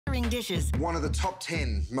dishes. One of the top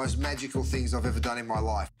 10 most magical things I've ever done in my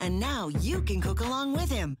life. And now you can cook along with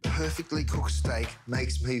him. Perfectly cooked steak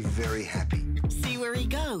makes me very happy. See where he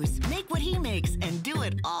goes, make what he makes, and do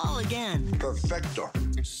it all again. Perfecto.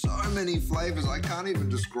 So many flavors, I can't even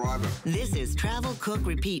describe it. This is Travel, Cook,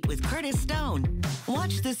 Repeat with Curtis Stone.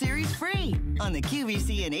 Watch the series free on the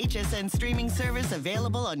QVC and HSN streaming service,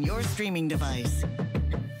 available on your streaming device.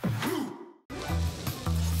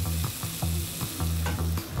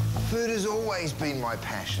 Food has always been my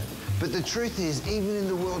passion, but the truth is, even in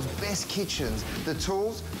the world's best kitchens, the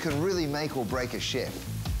tools can really make or break a chef.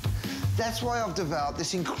 That's why I've developed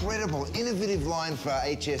this incredible, innovative line for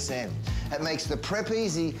HSN. It makes the prep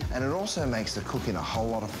easy, and it also makes the cooking a whole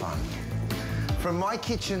lot of fun. From my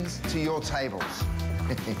kitchens to your tables.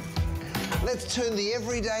 Let's turn the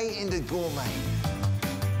everyday into gourmet.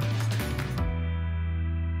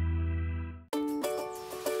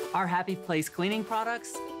 Our Happy Place cleaning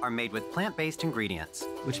products are made with plant-based ingredients,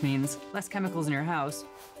 which means less chemicals in your house,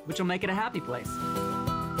 which will make it a happy place.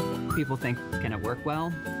 People think, can it work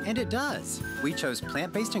well? And it does. We chose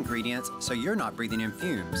plant-based ingredients so you're not breathing in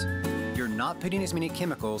fumes. You're not putting as many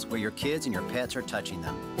chemicals where your kids and your pets are touching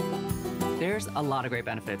them. There's a lot of great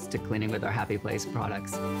benefits to cleaning with our Happy Place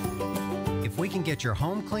products. If we can get your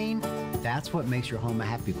home clean, that's what makes your home a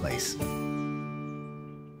happy place.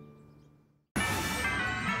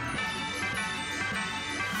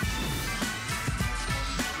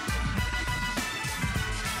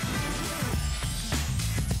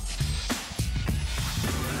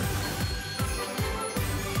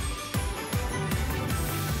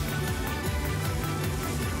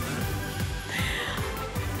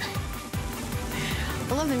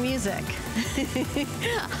 I love the music.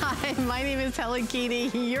 Hi, my name is Helen Keeney.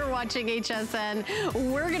 You're watching HSN.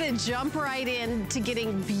 We're gonna jump right in to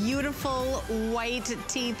getting beautiful white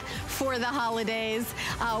teeth for the holidays.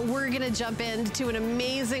 We're gonna jump into an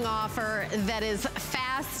amazing offer that is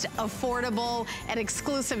fast, affordable, and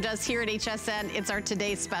exclusive to us here at HSN. It's our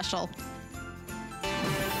Today Special.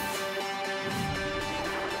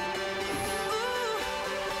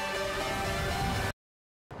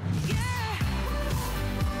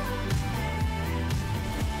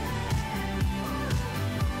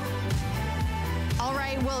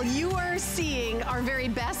 Well, you are seeing our very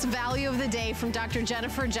best value of the day from Dr.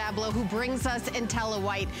 Jennifer Jablow, who brings us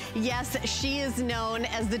IntelliWhite. Yes, she is known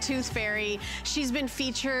as the Tooth Fairy. She's been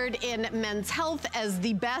featured in Men's Health as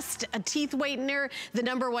the best teeth whitener, the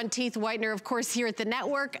 #1 teeth whitener, of course, here at the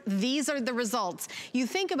network. These are the results. You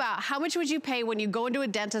think about how much would you pay when you go into a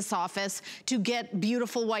dentist's office to get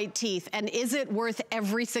beautiful white teeth, and is it worth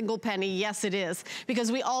every single penny? Yes, it is,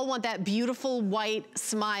 because we all want that beautiful white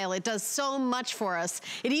smile. It does so much for us.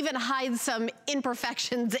 It even hides some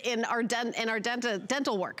imperfections in our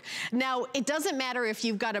dental work. Now, it doesn't matter if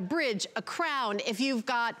you've got a bridge, a crown, if you've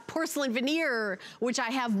got porcelain veneer, which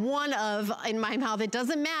I have one of in my mouth. It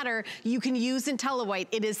doesn't matter. You can use IntelliWhite.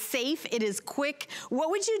 It is safe. It is quick.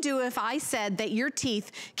 What would you do if I said that your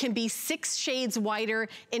teeth can be 6 shades whiter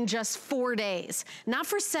in just 4 days? Not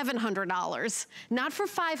for $700, not for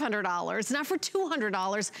 $500, not for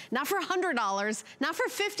 $200, not for $100, not for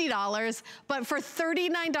 $50, but for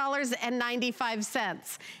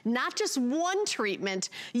 $39.95. Not just one treatment,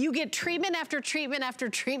 you get treatment after treatment after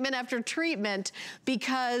treatment after treatment,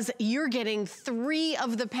 because you're getting 3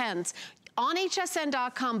 of the pens. On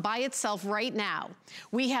hsn.com by itself right now,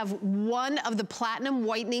 we have one of the Platinum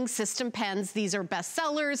Whitening System pens. These are best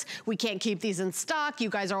sellers. We can't keep these in stock. You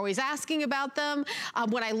guys are always asking about them.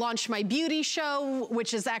 When I launched my beauty show,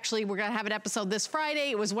 which is actually, we're gonna have an episode this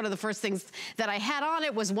Friday, it was one of the first things that I had on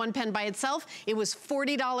it, was one pen by itself. It was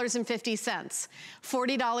 $40.50.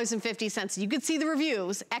 $40.50. You could see the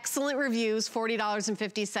reviews, excellent reviews,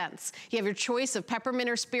 $40.50. You have your choice of peppermint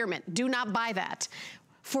or spearmint. Do not buy that.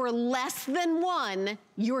 For less than one,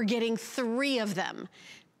 you're getting 3 of them.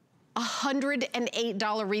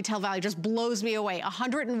 $108 retail value, just blows me away.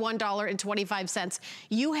 $101.25.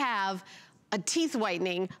 You have a teeth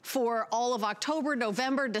whitening for all of October,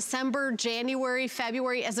 November, December, January,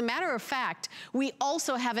 February. As a matter of fact, we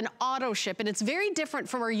also have an auto ship, and it's very different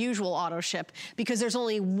from our usual auto ship because there's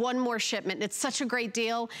only one more shipment. It's such a great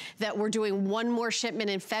deal that we're doing one more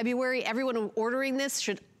shipment in February. Everyone ordering this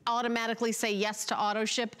should automatically say yes to auto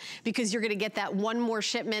ship because you're gonna get that one more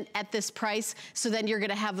shipment at this price, so then you're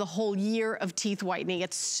gonna have the whole year of teeth whitening.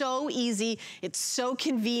 It's so easy, it's so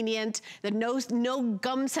convenient, no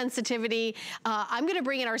gum sensitivity. I'm gonna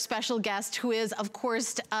bring in our special guest who is, of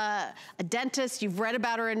course, a dentist. You've read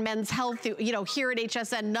about her in Men's Health, you know, here at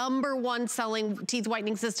HSN, #1 selling teeth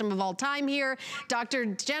whitening system of all time here, Dr.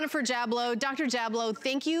 Jennifer Jablow. Dr. Jablow,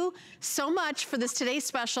 thank you so much for this today's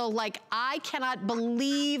special. Like, I cannot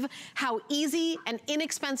believe how easy and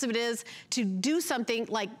inexpensive it is to do something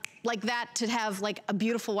like that, to have like a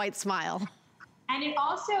beautiful white smile. And it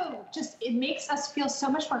also it makes us feel so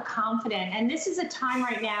much more confident. And this is a time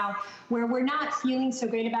right now where we're not feeling so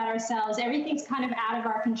great about ourselves. Everything's kind of out of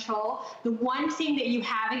our control. The one thing that you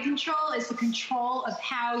have in control is the control of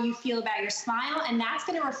how you feel about your smile. And that's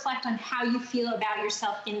going to reflect on how you feel about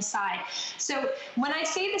yourself inside. So when I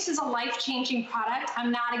say this is a life-changing product,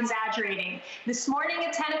 I'm not exaggerating. This morning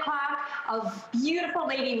at 10 o'clock, a beautiful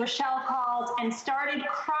lady, Rochelle, called and started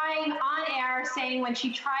crying on air, saying when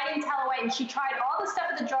she tried IntelliWhite and she tried all the stuff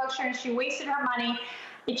at the drugstore and she wasted her money,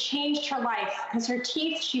 it changed her life because her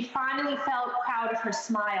teeth, she finally felt proud of her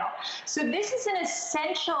smile. So this is an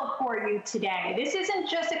essential for you today. This isn't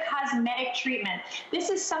just a cosmetic treatment. This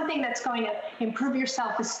is something that's going to improve your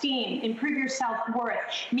self-esteem, improve your self-worth,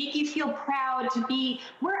 make you feel proud to be.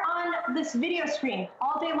 We're on this video screen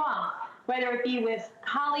all day long, whether it be with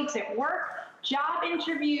colleagues at work, job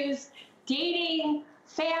interviews, dating,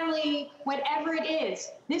 family, whatever it is.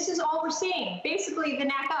 This is all we're seeing, basically the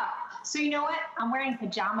neck up. So you know what? I'm wearing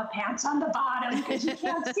pajama pants on the bottom because you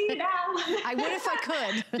can't see them. I would if I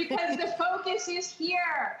could. Because the focus is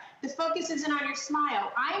here. The focus isn't on your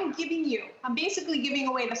smile. I'm basically giving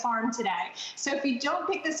away the farm today. So if you don't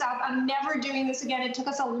pick this up, I'm never doing this again. It took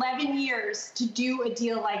us 11 years to do a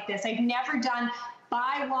deal like this. I've never done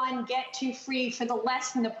buy one, get two free for the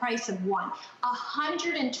less than the price of one.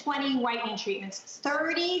 120 whitening treatments,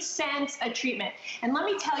 30 cents a treatment. And let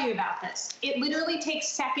me tell you about this. It literally takes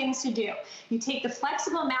seconds to do. You take the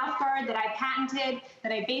flexible mouth guard that I patented,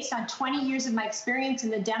 that I based on 20 years of my experience in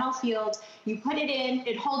the dental field. You put it in,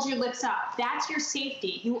 it holds your lips up. That's your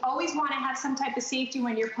safety. You always want to have some type of safety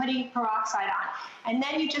when you're putting peroxide on. And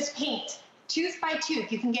then you just paint. Tooth by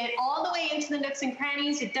tooth. You can get all the way into the nooks and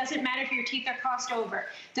crannies. It doesn't matter if your teeth are crossed over.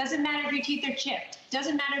 Doesn't matter if your teeth are chipped.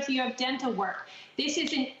 Doesn't matter if you have dental work. This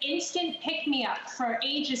is an instant pick-me-up for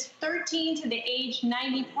ages 13 to the age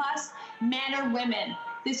 90 plus, men or women.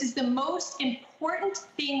 This is the most important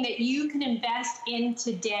thing that you can invest in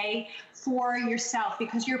today for yourself,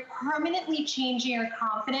 because you're permanently changing your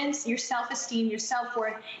confidence, your self-esteem, your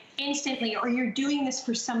self-worth instantly, or you're doing this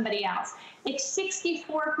for somebody else. It's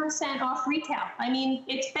 64% off retail. I mean,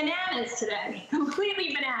 it's bananas today,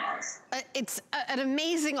 completely bananas. It's an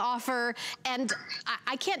amazing offer, and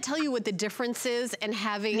I can't tell you what the difference is in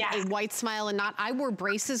having a white smile and not. I wore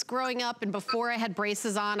braces growing up, and before I had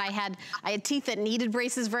braces on, I had teeth that needed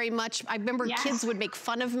braces very much. I remember kids would make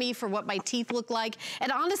fun of me for what my teeth looked like,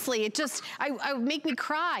 and honestly, it just, I would make me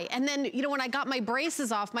cry. And then, you know, when I got my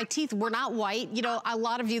braces off, my teeth were not white. You know, a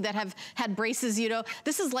lot of you that have had braces, you know,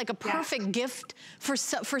 this is like a perfect gift for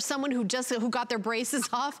someone who got their braces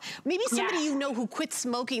off. Maybe somebody you know who quit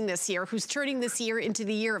smoking this year, who's turning this year into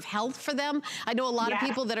the year of health for them. I know a lot of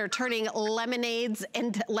people that are turning lemonades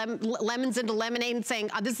and lemons into lemonade and saying,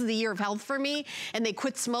 oh, this is the year of health for me, and they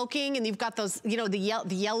quit smoking, and you've got those, you know, the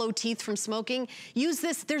yellow teeth from smoking. Use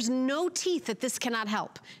this. There's no teeth that this cannot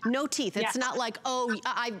help. No teeth. It's not like, oh,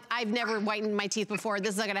 I've never whitened my teeth before.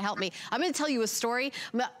 This is not going to help me. I'm going to tell you a story.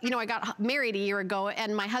 You know, I got married a year ago,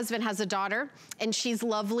 and my husband has a daughter, and she's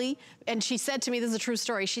lovely. And she said to me, this is a true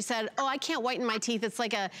story. She said, oh, I can't whiten my teeth. It's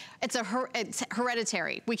like it's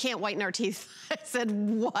hereditary. We can't whiten our teeth. I said,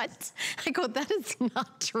 what? I go, that is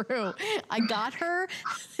not true. I got her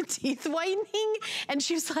teeth whitening, and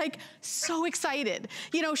she's like so excited.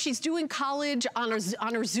 You know, she's doing college on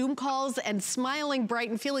her Zoom calls and smiling bright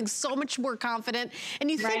and feeling so much more confident. And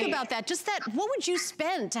you think about that, just that, what would you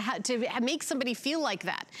spend to make somebody feel like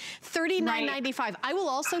that? $39.95. I will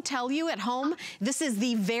also tell you at home, this is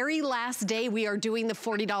the very last day we are doing the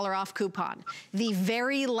 $40 off coupon. The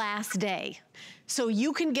very last day. So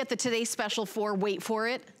you can get the Today Special for, wait for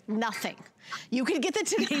it, nothing. You can get the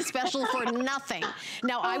Today Special for nothing.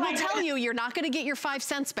 Now, I will tell you, you're not gonna get your 5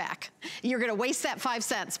 cents back. You're gonna waste that 5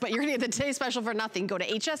 cents, but you're gonna get the Today Special for nothing. Go to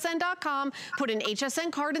hsn.com, put an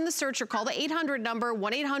HSN card in the search, or call the 800 number,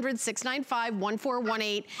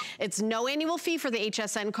 1-800-695-1418. It's no annual fee for the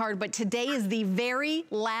HSN card, but today is the very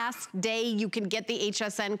last day you can get the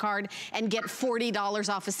HSN card and get $40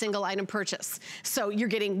 off a single item purchase. So you're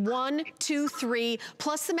getting 1, 2, 3,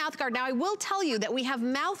 plus the mouth guard. Now, I will tell you that we have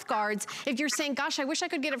mouth guards. If you're saying, gosh, I wish I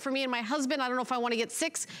could get it for me and my husband, I don't know if I want to get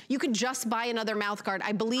 6, you could just buy another mouth guard.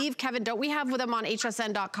 I believe, Kevin, don't we have them on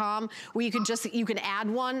hsn.com where you can add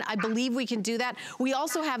one? I believe we can do that. We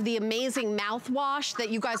also have the amazing mouthwash that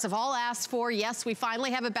you guys have all asked for. Yes, we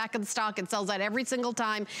finally have it back in stock. It sells out every single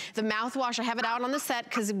time. The mouthwash, I have it out on the set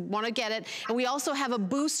because you want to get it. And we also have a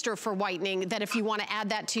booster for whitening that if you want to add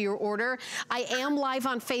that to your order. I am live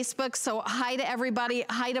on Facebook, so hi to everybody.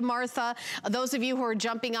 Hi to Martha. Those of you who are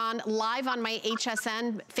jumping on live on my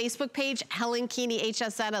HSN Facebook page, Helen Keeney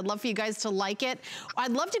HSN. I'd love for you guys to like it.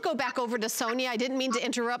 I'd love to go back over to Sonia. I didn't mean to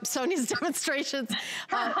interrupt Sonia's demonstrations.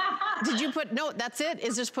 Did you put, no, that's it?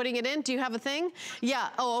 Is just putting it in? Do you have a thing? Yeah,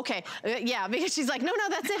 oh, okay. Yeah, because she's like, no,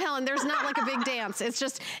 that's it, Helen. There's not like a big dance. It's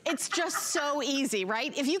just so easy,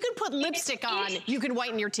 right? If you can put lipstick on, you can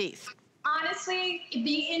whiten your teeth. Honestly,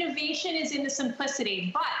 the innovation is in the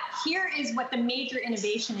simplicity, but here is what the major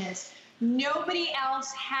innovation is. Nobody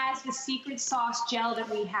else has the secret sauce gel that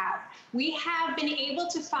we have. We have been able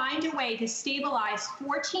to find a way to stabilize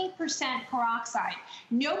 14% peroxide.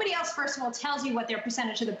 Nobody else, first of all, tells you what their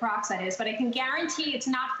percentage of the peroxide is, but I can guarantee it's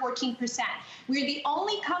not 14%. We're the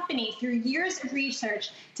only company through years of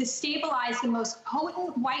research to stabilize the most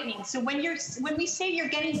potent whitening. So when we say you're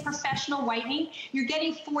getting professional whitening, you're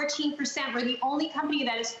getting 14%. We're the only company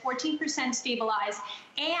that is 14% stabilized,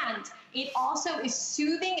 and it also is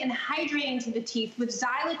soothing and hydrating to the teeth with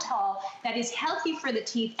xylitol that is healthy for the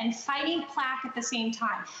teeth and fighting plaque at the same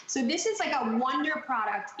time. So this is like a wonder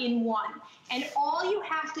product in one. And all you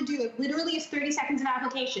have to do, it literally is 30 seconds of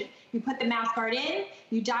application. You put the mouth guard in,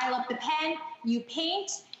 you dial up the pen, you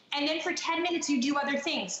paint, and then for 10 minutes you do other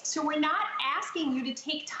things. So we're not asking you to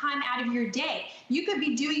take time out of your day. You could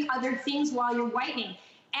be doing other things while you're whitening.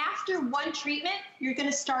 After one treatment, you're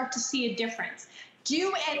gonna start to see a difference.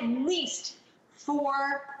 Do at least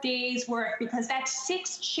 4 days worth, because that's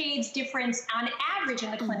 6 shades difference on average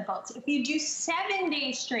in the clinical. So if you do 7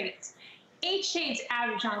 days straight, 8 shades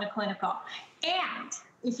average on the clinical. And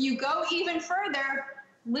if you go even further,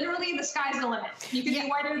 literally the sky's the limit. You can be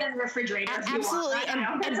whiter than a refrigerator if you want. Absolutely. And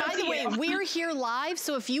by the way, we're here live,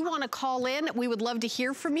 so if you want to call in, we would love to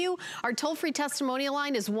hear from you. Our toll-free testimonial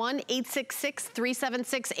line is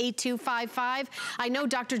 1-866-376-8255. I know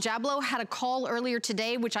Dr. Jablow had a call earlier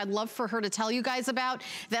today, which I'd love for her to tell you guys about,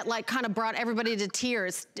 that like kind of brought everybody to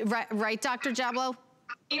tears. Right, Dr. Jablow?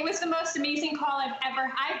 It was the most amazing call I've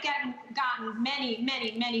gotten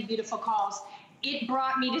many beautiful calls. It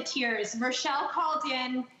brought me to tears. Rochelle called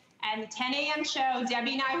in, and the 10 a.m. show,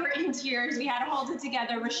 Debbie and I were in tears. We had to hold it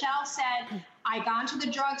together. Rochelle said, I gone to the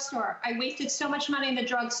drugstore. I wasted so much money in the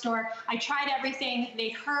drugstore. I tried everything. They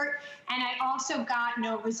hurt, and I also got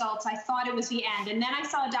no results. I thought it was the end. And then I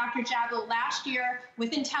saw Dr. Jablow last year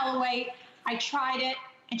with IntelliWhite. I tried it,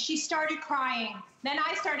 and she started crying. Then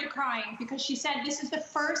I started crying because she said, this is the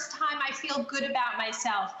first time I feel good about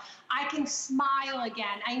myself. I can smile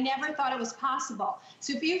again. I never thought it was possible.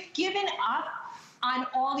 So if you've given up on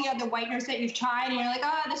all the other whiteners that you've tried and you're like,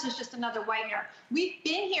 oh, this is just another whitener. We've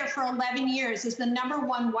been here for 11 years as the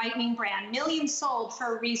 #1 whitening brand, millions sold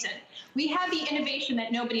for a reason. We have the innovation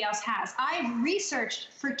that nobody else has. I've researched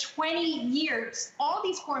for 20 years all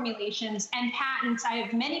these formulations and patents. I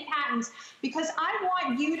have many patents because I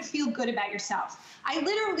want you to feel good about yourself. I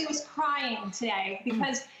literally was crying today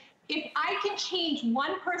because if I can change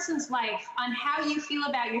one person's life on how you feel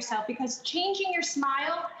about yourself, because changing your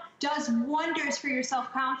smile does wonders for your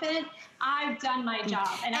self-confidence, I've done my job,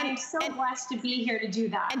 and I'm so blessed to be here to do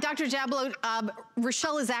that. And Dr. Jablow,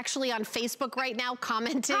 Rochelle is actually on Facebook right now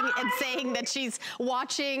commenting and saying that she's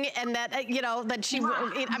watching and that, you know, that she,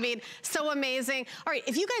 I mean, so amazing. All right,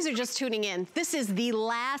 if you guys are just tuning in, this is the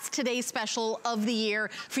last Today Special of the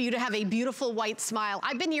year for you to have a beautiful white smile.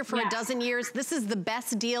 I've been here for a dozen years. This is the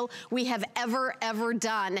best deal we have ever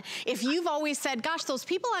done. If you've always said, gosh, those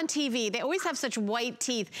people on TV, they always have such white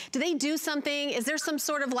teeth. Do they do something? Is there some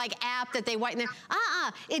sort of like app that they whiten their,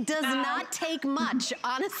 it does not take much.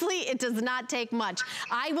 Honestly, it does not take much.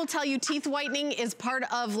 I will tell you, teeth whitening is part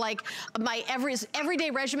of like my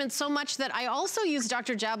everyday regimen, so much that I also use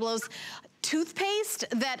Dr. Jablow's toothpaste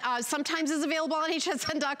that sometimes is available on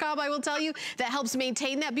hsn.com, I will tell you, that helps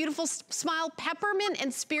maintain that beautiful smile. Peppermint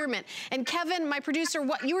and spearmint. And Kevin, my producer,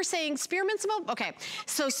 what you were saying, spearmint's about? Okay,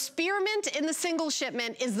 so spearmint in the single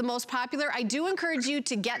shipment is the most popular. I do encourage you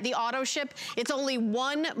to get the auto ship. It's only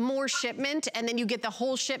one more shipment, and then you get the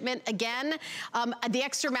whole shipment again. The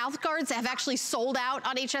extra mouth guards have actually sold out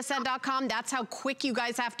on hsn.com. That's how quick you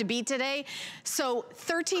guys have to be today. So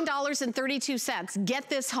 $13.32. Get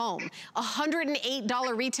this home.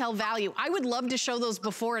 $108 retail value. I would love to show those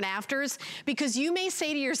before and afters, because you may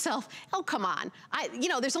say to yourself, oh, come on. You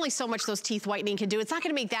know, there's only so much those teeth whitening can do. It's not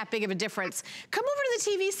gonna make that big of a difference. Come over to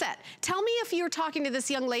the TV set. Tell me if you're talking to this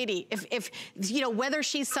young lady, if you know, whether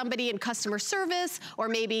she's somebody in customer service, or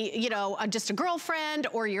maybe, you know, just a girlfriend,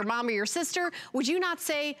 or your mom or your sister, would you not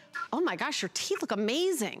say, oh my gosh, your teeth look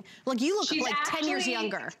amazing. Like, you look like 10 years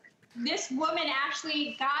younger. This woman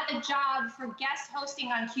actually got a job for guest hosting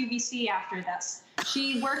on QVC after this.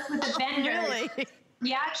 She worked with a vendor. Really?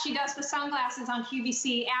 Yeah, she does the sunglasses on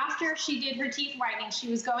QVC. After she did her teeth whitening, she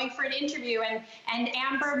was going for an interview, and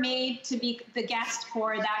Amber made to be the guest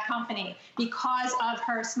for that company because of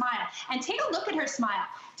her smile. And take a look at her smile.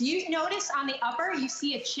 Do you notice on the upper, you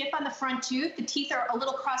see a chip on the front tooth? The teeth are a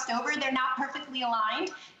little crossed over. They're not perfectly aligned.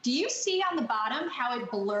 Do you see on the bottom how it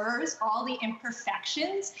blurs all the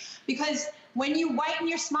imperfections? Because when you whiten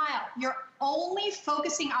your smile, you're only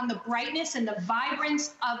focusing on the brightness and the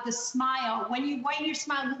vibrance of the smile. When you whiten your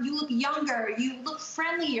smile, you look younger, you look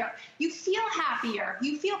friendlier, you feel happier,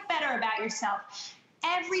 you feel better about yourself.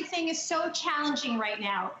 Everything is so challenging right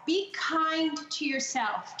now. Be kind to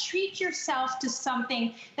yourself. Treat yourself to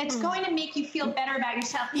something that's going to make you feel better about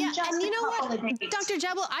yourself in just and you know a couple what, of days. Dr.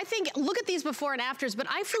 Jablo, I think, look at these before and afters, but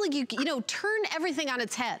I feel like you know, turn everything on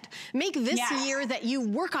its head. Make this year that you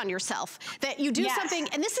work on yourself, that you do something,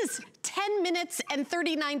 and this is 10 minutes and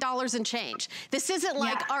 $39 and change. This isn't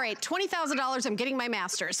like, all right, $20,000, I'm getting my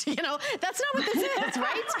master's. You know, that's not what this is,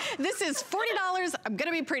 right? This is $40, I'm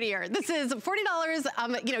gonna be prettier. This is $40,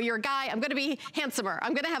 you know, you're a guy, I'm gonna be handsomer.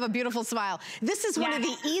 I'm gonna have a beautiful smile. This is one of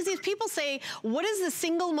the easiest. People say, what is the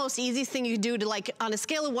single most easiest thing you do to, like, on a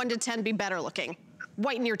scale of 1 to 10, be better looking?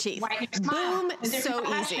 Whiten your teeth. Whiten your smile. Boom,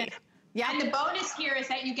 so easy. Yeah. And the bonus here is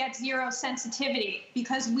that you get zero sensitivity,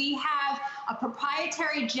 because we have a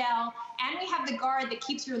proprietary gel and we have the guard that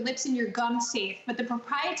keeps your lips and your gums safe. But the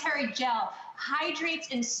proprietary gel hydrates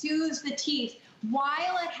and soothes the teeth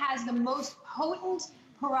while it has the most potent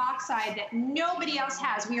peroxide that nobody else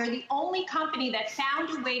has. We are the only company that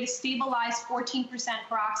found a way to stabilize 14%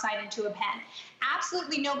 peroxide into a pen.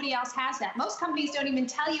 Absolutely nobody else has that. Most companies don't even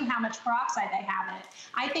tell you how much peroxide they have in it.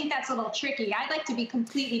 I think that's a little tricky. I'd like to be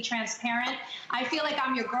completely transparent. I feel like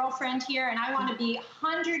I'm your girlfriend here, and I want to be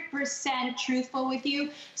 100% truthful with you.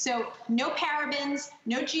 So no parabens,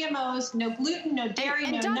 no GMOs, no gluten, no dairy,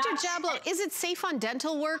 no nuts. And Dr. Jablo, is it safe on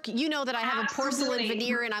dental work? You know that I have a porcelain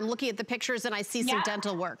veneer, and I'm looking at the pictures and I see some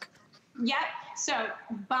dental work. Yep. So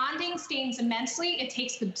bonding stains immensely. It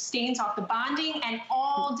takes the stains off the bonding, and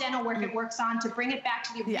all dental work it works on to bring it back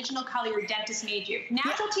to the original color your dentist made you.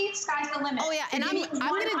 Natural teeth, sky's the limit. Oh yeah, and I'm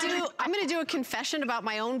gonna do a confession about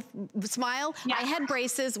my own smile. I had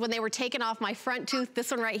braces when they were taken off. My front tooth,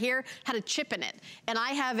 this one right here, had a chip in it, and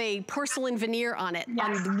I have a porcelain veneer on it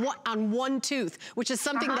on one tooth, which is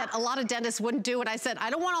something that a lot of dentists wouldn't do. And I said, I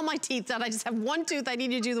don't want all my teeth done. I just have one tooth. I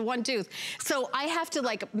need you to do the one tooth. So I have to,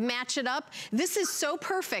 like, match it up. This is so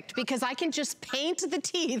perfect because I can just paint the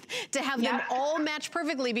teeth to have them all match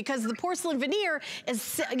perfectly, because the porcelain veneer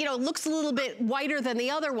is, you know, looks a little bit whiter than the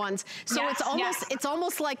other ones. So it's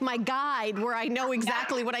almost like my guide where I know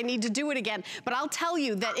exactly what I need to do it again. But I'll tell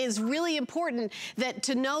you that is really important, that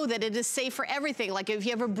to know that it is safe for everything. Like if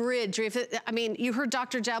you have a bridge, or if it, I mean, you heard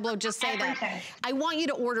Dr. Jablo just say that. I want you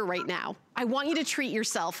to order right now. I want you to treat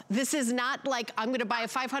yourself. This is not like, I'm gonna buy a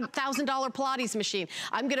 $500,000 Pilates machine.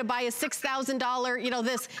 I'm gonna buy a $6,000, you know,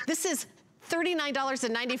 this is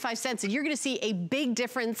 $39.95, and you're gonna see a big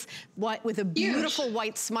difference with a beautiful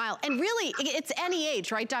white smile. And really, it's any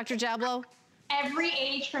age, right, Dr. Jablo? Every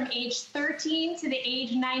age, from age 13 to the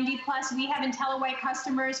age 90 plus. We have IntelliWhite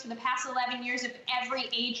customers for the past 11 years of every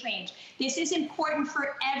age range. This is important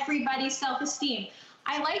for everybody's self-esteem.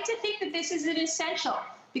 I like to think that this is an essential,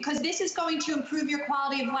 because this is going to improve your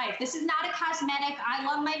quality of life. This is not a cosmetic. I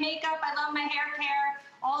love my makeup, I love my hair care,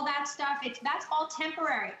 all that stuff. That's all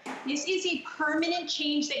temporary. This is a permanent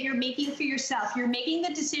change that you're making for yourself. You're making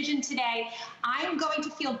the decision today, I'm going to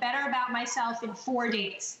feel better about myself in 4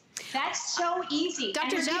 days. That's so easy.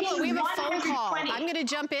 Dr. Jablo, we have a phone call. I'm going to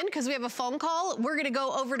jump in because we have a phone call. We're going to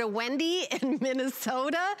go over to Wendy in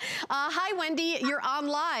Minnesota. Hi, Wendy. You're on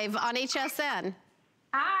live on HSN.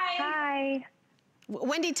 Hi. Hi.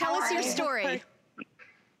 Wendy, tell us your story.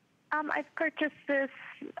 I've purchased this.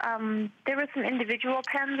 There were some individual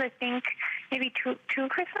pens, I think, maybe two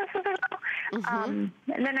Christmases ago. And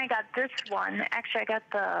then I got this one. Actually, I got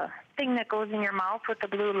the thing that goes in your mouth with the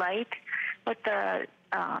blue light, with the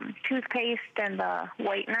toothpaste and the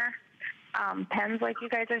whitener pens like you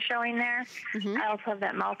guys are showing there. I also have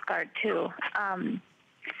that mouth guard, too.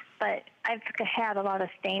 But I've had a lot of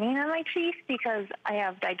staining on my teeth because I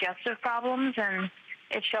have digestive problems, and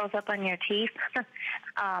it shows up on your teeth.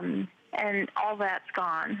 And all that's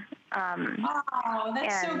gone. Oh,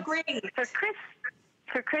 that's so great.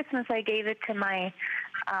 For Christmas, I gave it to my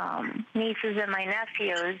nieces and my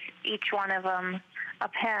nephews, each one of them a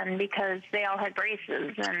pen, because they all had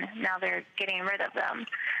braces, and now they're getting rid of them.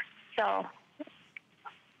 So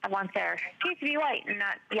I want their teeth to be white and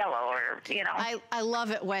not yellow, or, you know. I love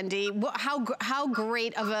it, Wendy. How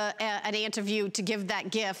great of an aunt of you to give that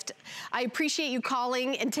gift. I appreciate you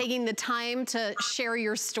calling and taking the time to share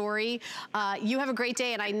your story. You have a great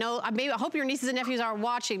day, and I hope your nieces and nephews are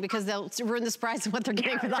watching, because they'll ruin the surprise of what they're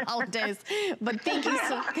getting for the holidays. But thank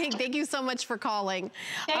you so much for calling.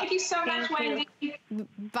 Thank you so much, Wendy.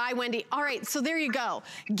 Bye, Wendy. All right, so there you go.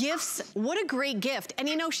 Gifts, what a great gift. And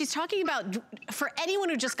you know, she's talking about, for anyone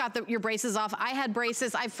who just got your braces off. I had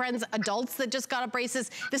braces. I have friends, adults, that just got braces.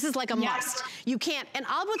 This is like a must. You can't. And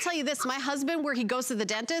I will tell you this, my husband, where he goes to the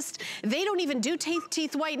dentist, they don't even do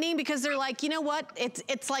teeth whitening, because they're like, you know what?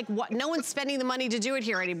 It's like, what? No one's spending the money to do it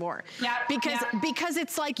here anymore. Because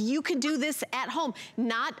it's like, you can do this at home.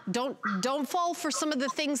 Don't fall for some of the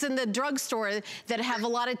things in the drugstore that have a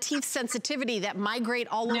lot of teeth sensitivity that migrate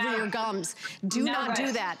all over your gums. Do not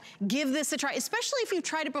do that. Give this a try, especially if you've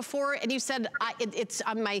tried it before and you said,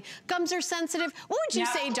 my gums are sensitive. What would you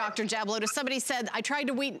say, Dr. Jablow, if somebody said, I tried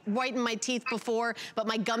to whiten my teeth before, but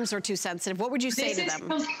my gums are too sensitive? What would you say to them?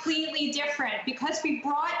 This is completely different, because we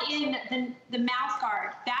brought in the mouth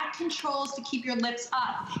guard. That controls to keep your lips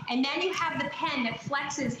up. And then you have the pen that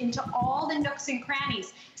flexes into all the nooks and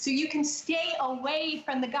crannies, so you can stay away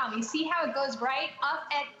from the gum. You see how it goes right up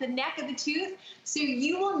at the neck of the tooth? So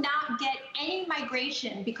you will not get any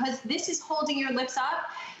migration, because this is holding your lips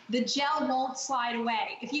up. The gel won't slide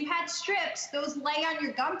away. If you had strips, those lay on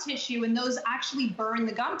your gum tissue, and those actually burn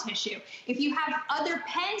the gum tissue. If you have other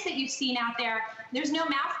pens that you've seen out there, there's no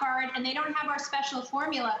mouth guard, and they don't have our special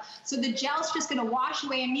formula, so the gel's just gonna wash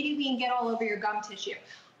away immediately and get all over your gum tissue.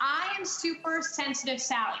 I am super sensitive,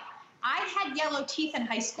 Sally. I had yellow teeth in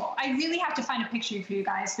high school. I really have to find a picture for you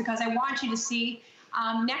guys, because I want you to see.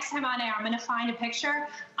 Next time on air, I'm going to find a picture.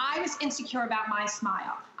 I was insecure about my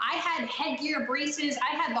smile. I had headgear, braces.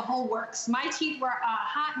 I had the whole works. My teeth were a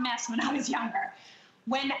hot mess when I was younger.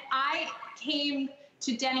 When I came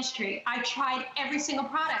to dentistry, I tried every single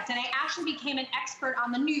product, and I actually became an expert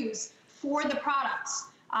on the news for the products,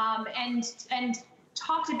 and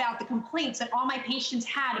talked about the complaints that all my patients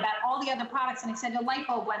had about all the other products, and I said the light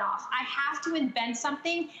bulb went off. I have to invent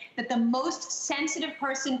something that the most sensitive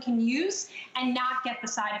person can use and not get the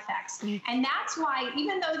side effects. And that's why,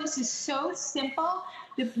 even though this is so simple,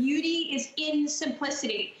 the beauty is in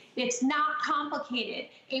simplicity. It's not complicated.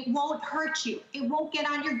 It won't hurt you. It won't get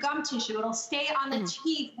on your gum tissue. It'll stay on the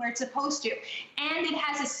teeth where it's supposed to. And it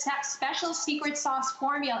has a special secret sauce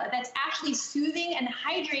formula that's actually soothing and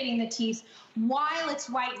hydrating the teeth while it's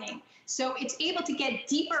whitening. So it's able to get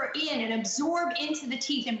deeper in and absorb into the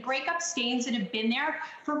teeth and break up stains that have been there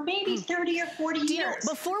for maybe 30 or 40 years.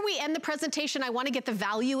 Before we end the presentation, I want to get the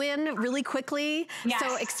value in really quickly. Yes.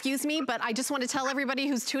 So excuse me, but I just want to tell everybody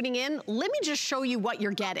who's tuning in, let me just show you what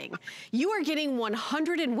you're getting. You are getting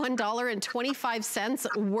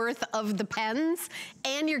 $101.25 worth of the pens,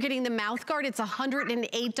 and you're getting the mouth guard. It's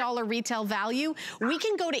 $108 retail value. We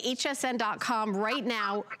can go to hsn.com right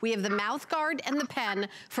now. We have the mouth guard and the pen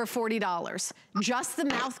for $40. Just the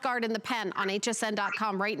mouth guard and the pen on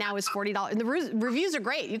hsn.com right now is $40. And the reviews are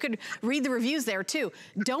great. You could read the reviews there too.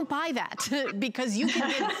 Don't buy that because you can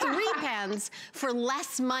get 3 pens for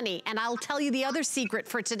less money. And I'll tell you the other secret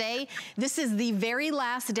for today. This is the very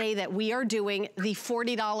last day that we are doing the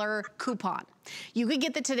 $40 coupon. You could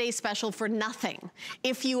get the Today Special for nothing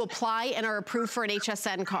if you apply and are approved for an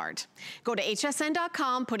HSN card. Go to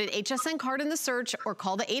hsn.com, put an HSN card in the search, or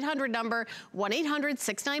call the 800 number,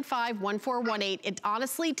 1-800-695-1418. It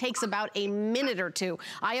honestly takes about a minute or two.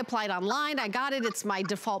 I applied online, I got it, it's my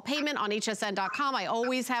default payment on hsn.com. I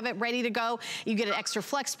always have it ready to go. You get an extra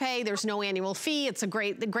flex pay, there's no annual fee, it's a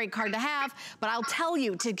great card to have. But I'll tell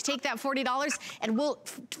you, to take that $40 and we'll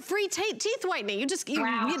free teeth whitening.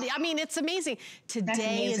 I mean, it's amazing. amazing.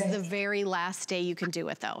 Today is the very last day you can do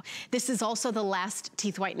it, though. This is also the last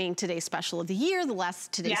teeth whitening today special of the year, the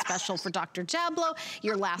last today special for Dr. Jablow,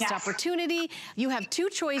 your last opportunity. You have two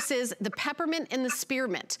choices, the peppermint and the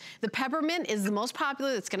spearmint. The peppermint is the most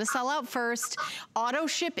popular. It's gonna sell out first. Auto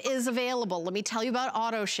ship is available. Let me tell you about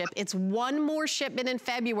auto ship. It's one more shipment in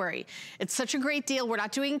February. It's such a great deal. We're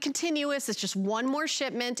not doing continuous. It's just one more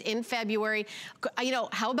shipment in February. You know,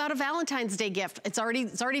 how about a Valentine's Day gift? It's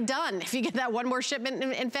already done. If you get that one more shipment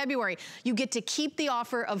in February, you get to keep the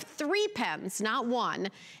offer of 3 pens, not one,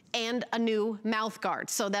 and a new mouth guard.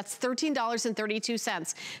 So that's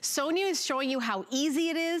 $13.32. Sonia is showing you how easy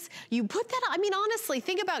it is. You put that on, I mean, honestly,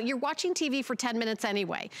 think about, you're watching TV for 10 minutes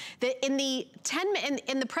anyway. In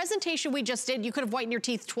the presentation we just did, you could have whitened your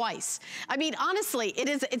teeth twice. I mean, honestly,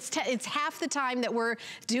 it's half the time that we're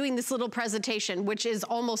doing this little presentation, which is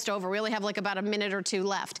almost over. We only have like about a minute or two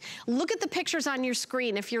left. Look at the pictures on your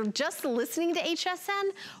screen. If you're just listening to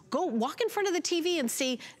HSN, go walk in front of the TV and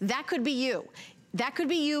see, that could be you. That could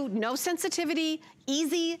be you, no sensitivity,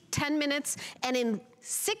 easy, 10 minutes, and in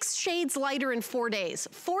 6 shades lighter in 4 days.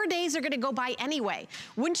 4 days are gonna go by anyway.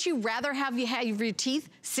 Wouldn't you rather have your teeth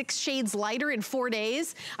 6 shades lighter in 4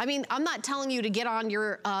 days? I mean, I'm not telling you to get on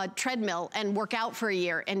your treadmill and work out for a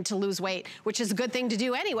year and to lose weight, which is a good thing to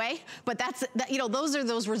do anyway, but you know, those are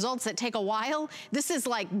those results that take a while. This is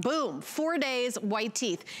like, boom, 4 days, white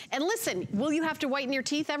teeth. And listen, will you have to whiten your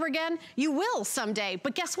teeth ever again? You will someday,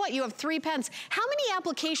 but guess what? You have 3 pens. How many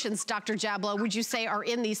applications, Dr. Jablow, would you say are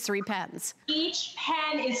in these 3 pens? Each pen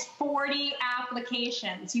is 40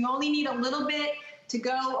 applications. You only need a little bit to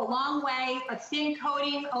go a long way, a thin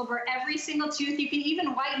coating over every single tooth. You can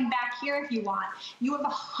even whiten back here if you want. You have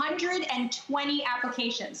 120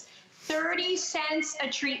 applications, 30 cents a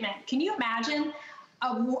treatment. Can you imagine?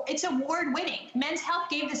 It's award-winning. Men's Health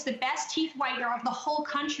gave this the best teeth whitener of the whole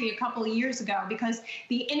country a couple of years ago because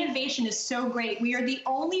the innovation is so great. We are the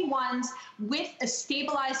only ones with a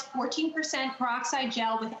stabilized 14% peroxide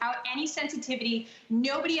gel without any sensitivity.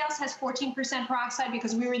 Nobody else has 14% peroxide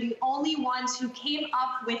because we were the only ones who came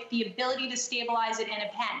up with the ability to stabilize it in a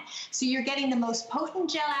pen. So you're getting the most potent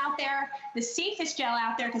gel out there, the safest gel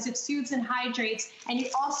out there because it soothes and hydrates, and you're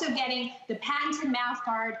also getting the patented mouth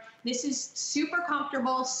guard. This is super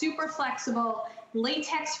comfortable, super flexible,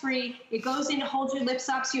 latex-free. It goes in to hold your lips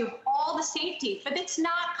up so you have all the safety, but it's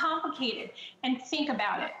not complicated. And think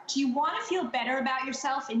about it. Do you want to feel better about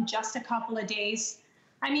yourself in just a couple of days?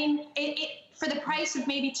 I mean, for the price of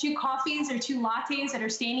maybe 2 coffees or 2 lattes that are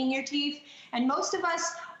staining your teeth, and most of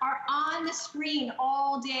us are on the screen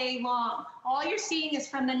all day long. All you're seeing is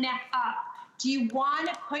from the neck up. Do you want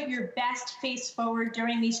to put your best face forward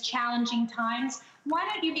during these challenging times? Why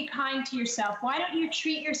don't you be kind to yourself? Why don't you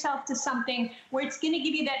treat yourself to something where it's going to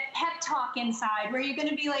give you that pep talk inside, where you're going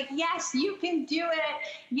to be like, yes, you can do it.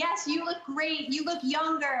 Yes, you look great. You look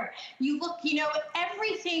younger. You look, you know,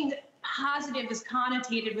 everything positive is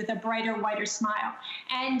connotated with a brighter, whiter smile.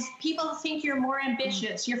 And people think you're more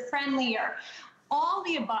ambitious, you're friendlier, all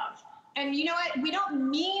the above. And you know what? We don't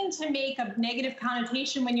mean to make a negative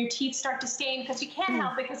connotation when your teeth start to stain because you can't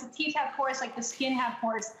help it because the teeth have pores like the skin have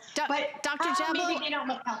pores. But Dr. Jablow, maybe they don't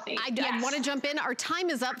look healthy. I want to jump in. Our time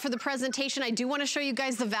is up for the presentation. I do want to show you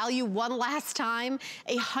guys the value one last time.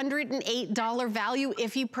 $108 value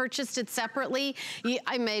if you purchased it separately.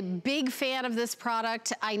 I'm a big fan of this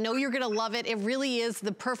product. I know you're going to love it. It really is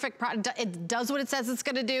the perfect product. It does what it says it's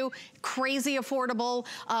going to do. Crazy affordable.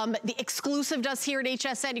 The exclusive does here at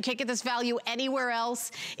HSN. You can't get this value anywhere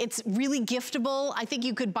else. It's really giftable. I think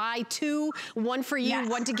you could buy 2, one for you,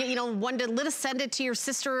 one to get, you know, one to let us send it to your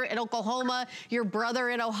sister in Oklahoma, your brother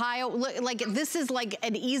in Ohio. Like, this is like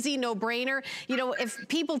an easy no-brainer. You know, if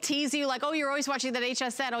people tease you like, oh, you're always watching that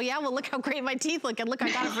HSN. Oh yeah, well look how great my teeth look, and look, I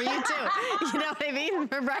got it for you too. You know what I mean,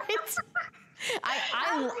 right?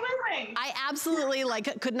 I absolutely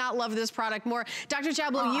could not love this product more. Dr.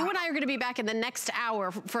 Jablow, you and I are going to be back in the next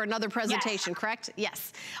hour for another presentation, correct?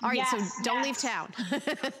 Yes. All right, so don't leave town.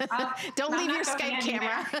 Don't leave your Skype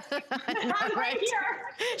camera. I'm right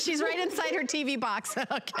here. She's right inside her TV box.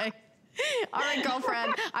 Okay. All right,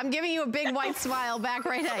 girlfriend, I'm giving you a big white smile back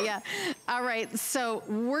right at you. All right, so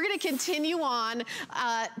we're gonna continue on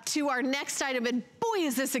to our next item, and boy,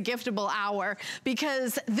 is this a giftable hour,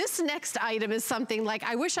 because this next item is something like,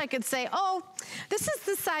 I wish I could say, oh, this is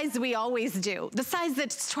the size we always do, the size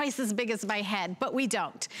that's twice as big as my head, but we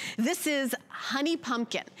don't. This is honey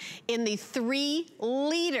pumpkin in the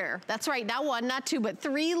 3-liter, that's right, not 1, not 2, but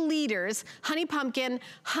 3 liters, honey pumpkin,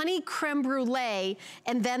 honey creme brulee,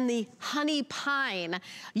 and then the honey pine.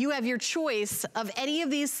 You have your choice of any of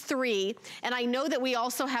these 3, and I know that we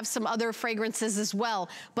also have some other fragrances as well,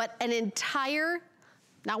 but an entire,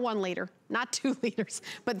 not 1 liter, not 2 liters,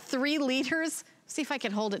 but 3 liters. See if I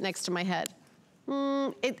can hold it next to my head.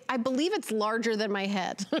 I believe it's larger than my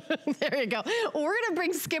head. There you go. We're gonna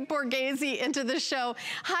bring Skip Borghese into the show.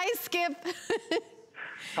 Hi, Skip.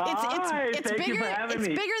 Hi, it's thank you for having me.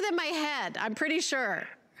 It's bigger than my head, I'm pretty sure.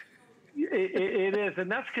 It is,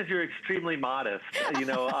 and that's because you're extremely modest. You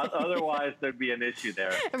know, otherwise there'd be an issue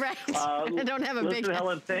there. Right, I don't have a big head.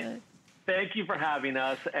 Helen, thank you for having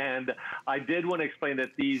us, and I did want to explain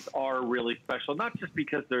that these are really special, not just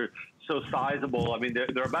because they're so sizable. I mean,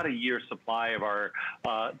 they're about a year's supply of our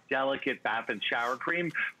delicate bath and shower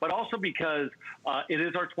cream, but also because it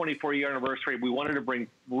is our 24-year anniversary. We wanted to bring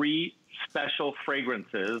 3 special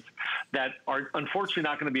fragrances that are unfortunately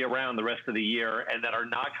not going to be around the rest of the year and that are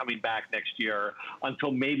not coming back next year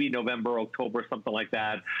until maybe November, October, something like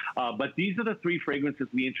that. But these are the 3 fragrances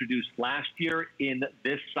we introduced last year in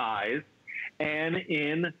this size and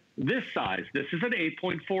in this size. This is an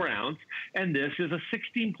 8.4 ounce and this is a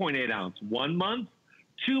 16.8 ounce. 1 month,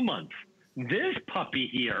 2 months. This puppy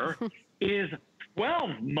here is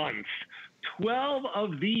 12 months. 12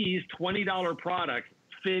 of these $20 products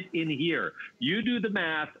fit in here. You do the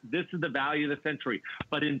math. This is the value of the century,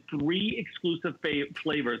 but in 3 exclusive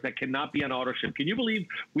flavors that cannot be on auto ship. Can you believe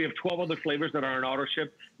we have 12 other flavors that are on auto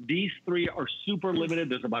ship? These 3 are super limited.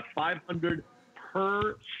 There's about 500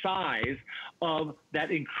 per size of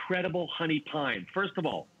that incredible honey pine. First of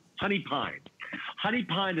all, honey pine. Honey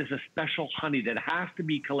pine is a special honey that has to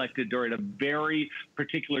be collected during a very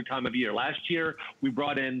particular time of year. Last year, we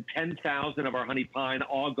brought in 10,000 of our honey pine,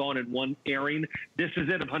 all gone in one airing. This is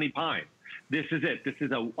it of honey pine. This is it. This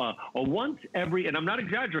is a once every, and I'm not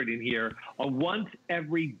exaggerating here, a once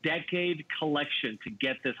every decade collection to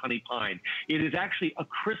get this honey pine. It is actually a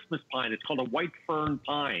Christmas pine. It's called a white fern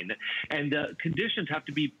pine. And the conditions have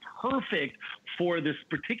to be perfect for this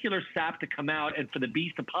particular sap to come out and for the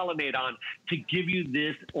bees to pollinate on to give you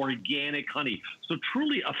this organic honey. So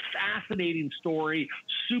truly a fascinating story,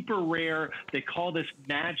 super rare. They call this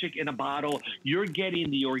magic in a bottle. You're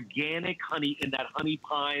getting the organic honey in that honey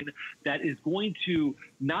pine that is going to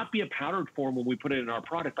not be a powdered form when we put it in our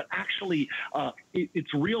product, but actually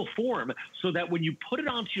it's real form, so that when you put it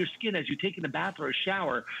onto your skin as you take in a bath or a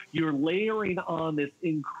shower, you're layering on this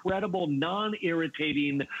incredible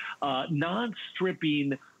non-irritating,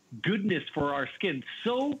 non-stripping goodness for our skin.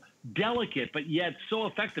 So delicate, but yet so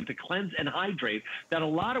effective to cleanse and hydrate that a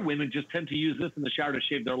lot of women just tend to use this in the shower to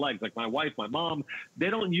shave their legs. Like my wife, my mom,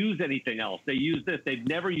 they don't use anything else. They use this. They've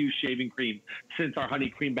never used shaving cream since our honey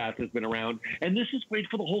cream bath has been around. And this is great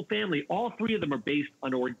for the whole family. All 3 of them are based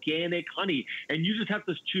on organic honey, and you just have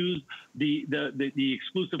to choose the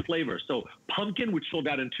exclusive flavor. So pumpkin, which sold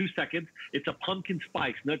out in 2 seconds. It's a pumpkin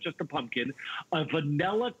spice, not just a pumpkin. A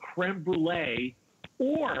vanilla creme brulee,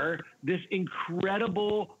 or this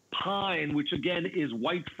incredible pine, which again is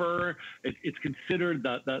white fir. It's considered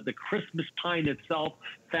the Christmas pine itself,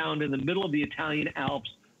 found in the middle of the Italian Alps.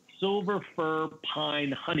 Silver fir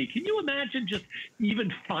pine honey. Can you imagine just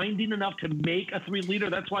even finding enough to make a 3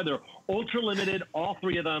 liter? That's why they're ultra limited, all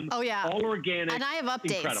 3 of them. Oh yeah. All organic. And I have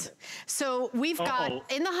updates. Incredible. So we've got,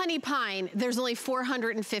 in the honey pine, there's only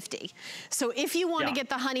 450. So if you want to get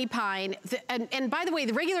the honey pine, and by the way,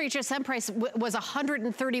 the regular HSN price was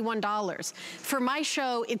 $131. For my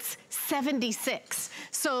show, it's $76.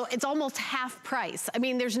 So it's almost half price. I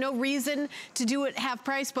mean, there's no reason to do it half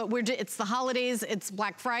price, but it's the holidays, it's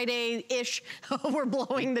Black Friday-ish. We're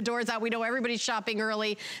blowing the doors out. We know everybody's shopping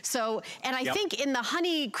early. So, and I think in the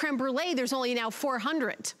honey creme brulee, there's only now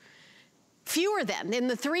 400. Fewer than in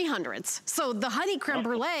the 300s. So the honey creme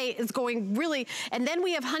brulee is going really, and then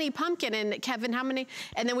we have honey pumpkin, and Kevin, how many?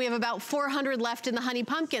 And then we have about 400 left in the honey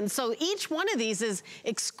pumpkin. So each one of these is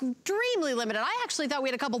extremely limited. I actually thought we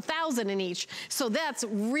had a couple thousand in each. So that's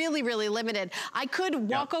really, really limited. I could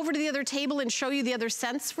walk over to the other table and show you the other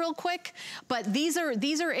scents real quick, but these are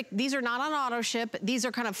not on auto ship. These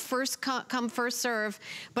are kind of first come, first serve.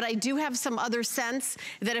 But I do have some other scents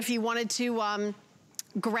that if you wanted to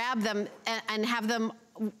grab them and have them.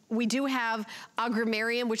 We do have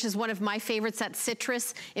agrumarium, which is one of my favorites, that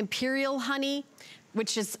citrus, imperial honey,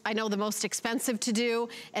 which is, I know, the most expensive to do.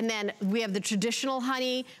 And then we have the traditional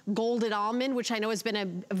honey, golden almond, which I know has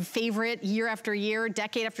been a favorite year after year,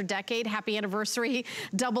 decade after decade. Happy anniversary.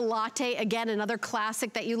 Double latte, again, another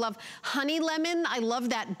classic that you love. Honey lemon, I love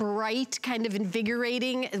that bright, kind of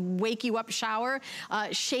invigorating, wake you up shower.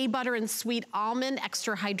 Shea butter and sweet almond,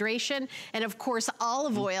 extra hydration. And of course,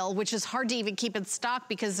 olive oil, which is hard to even keep in stock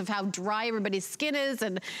because of how dry everybody's skin is.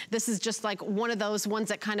 And this is just like one of those ones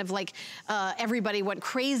that kind of like everybody went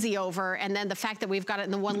crazy over, and then the fact that we've got it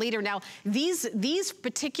in the 1 liter. Now, these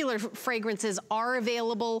particular fragrances are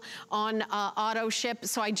available on auto ship,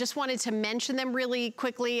 so I just wanted to mention them really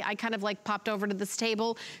quickly. I kind of like popped over to this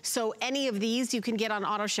table. So any of these you can get on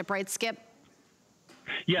auto ship, right, Skip?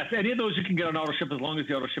 Yes, any of those you can get on auto ship as long as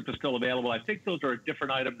the auto ship is still available. I think those are a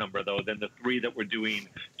different item number, though, than the 3 that we're doing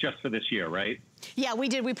just for this year, right? Yeah, we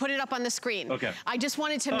did. We put it up on the screen. Okay. I just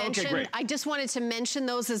wanted to mention. Okay, I just wanted to mention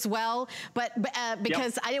those as well, but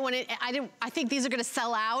because I didn't want to. I think these are going to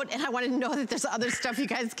sell out, and I wanted to know that there's other stuff you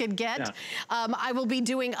guys can get. Yeah. I will be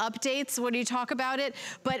doing updates when you talk about it,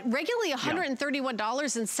 but regularly $131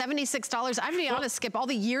 and $76. I'm gonna be honest, Skip. All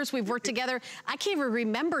the years we've worked together, I can't even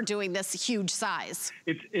remember doing this huge size.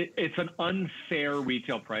 It's an unfair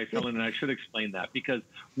retail price, Helen, and I should explain that because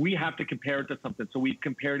we have to compare it to something. So we've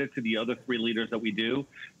compared it to the other 3 liters that we do.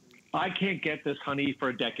 I can't get this honey for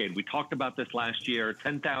a decade. We talked about this last year.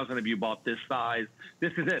 10,000 of you bought this size.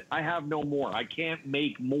 This is it. I have no more. I can't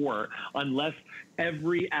make more unless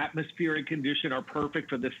every atmospheric condition are perfect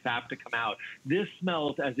for this sap to come out. This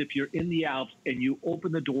smells as if you're in the Alps and you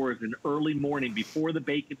open the doors in early morning before the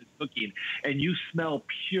bacon is cooking and you smell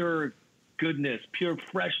pure goodness, pure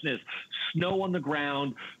freshness, snow on the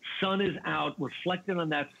ground, sun is out, reflecting on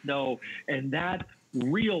that snow, and that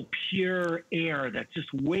real pure air that just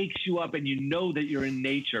wakes you up and you know that you're in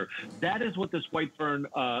nature. That is what this white fern,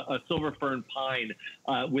 silver fern pine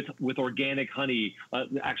with organic honey,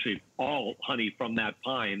 actually all honey from that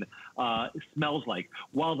pine, smells like.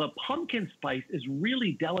 While the pumpkin spice is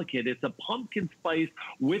really delicate, it's a pumpkin spice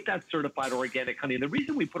with that certified organic honey. And the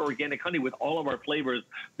reason we put organic honey with all of our flavors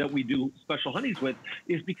that we do special honeys with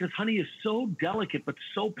is because honey is so delicate but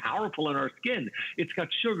so powerful in our skin. It's got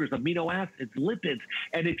sugars, amino acids, lipids.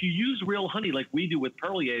 And if you use real honey like we do with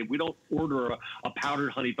Perlier, we don't order a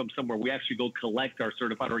powdered honey from somewhere. We actually go collect our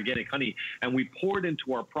certified organic honey and we pour it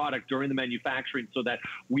into our product during the manufacturing so that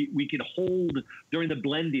we can hold, during the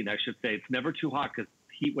blending, I should say. It's never too hot because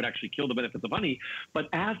heat would actually kill the benefits of honey. But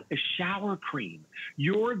as a shower cream,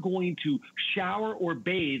 you're going to shower or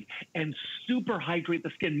bathe and super hydrate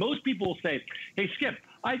the skin. Most people will say, hey, Skip,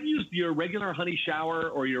 I've used your regular honey shower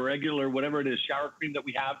or your regular whatever it is shower cream that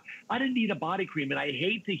we have. I didn't need a body cream. And I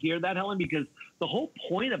hate to hear that, Helen, because the whole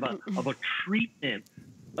point of a treatment,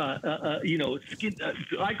 you know, skin,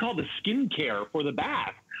 I call the skin care for the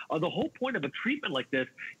bath. The whole point of a treatment like this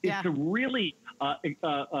is to really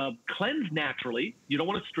cleanse naturally. You don't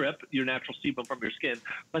want to strip your natural sebum from your skin,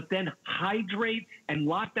 but then hydrate and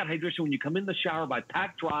lock that hydration when you come in the shower by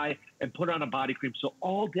pack dry and put on a body cream. So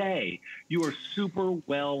all day you are super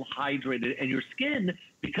well hydrated and your skin,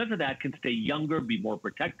 because of that, can stay younger, be more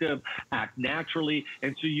protective, act naturally.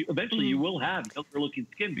 And so you eventually you will have younger looking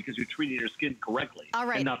skin because you're treating your skin correctly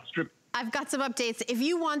and not stripped. I've got some updates. If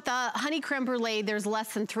you want the honey creme brulee, there's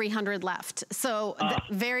less than 300 left. So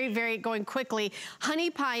very, very going quickly. Honey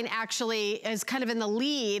pine actually is kind of in the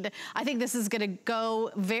lead. I think this is going to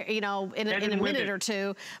go very, you know, in a minute or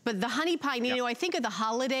two. But the honey pine, you know, I think of the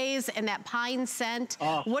holidays and that pine scent.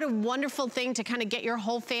 What a wonderful thing to kind of get your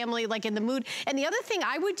whole family like in the mood. And the other thing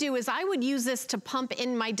I would do is I would use this to pump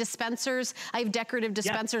in my dispensers. I have decorative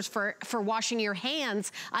dispensers for washing your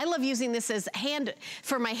hands. I love using this as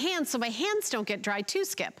for my hands, so my hands don't get dry too,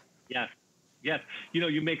 Skip. Yes. Yes. You know,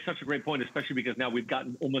 you make such a great point, especially because now we've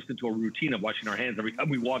gotten almost into a routine of washing our hands every time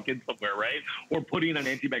we walk in somewhere, right? Or putting on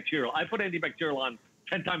antibacterial. I put antibacterial on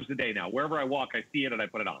 10 times a day now. Wherever I walk, I see it and I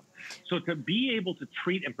put it on. So to be able to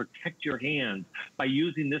treat and protect your hands by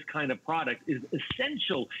using this kind of product is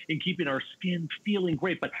essential in keeping our skin feeling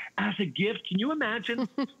great. But as a gift, can you imagine?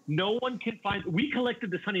 No one can find, we collected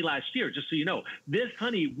this honey last year, just so you know. This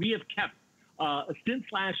honey we have kept since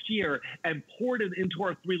last year and poured it into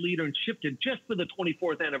our 3-liter and shipped it just for the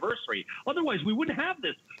 24th anniversary. Otherwise, we wouldn't have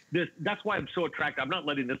this. That's why I'm so attracted. I'm not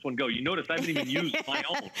letting this one go. You notice I haven't even used my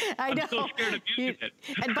own. I'm so scared of using it.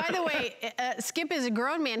 And by the way, Skip is a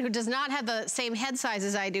grown man who does not have the same head size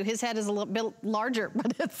as I do. His head is a little bit larger,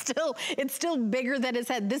 but it's still bigger than his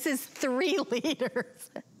head. This is 3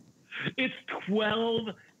 liters. It's 12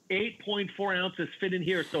 8.4 ounces fit in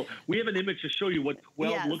here. So we have an image to show you what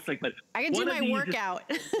 12 looks like. But I can do my workout.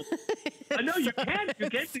 I know you can. You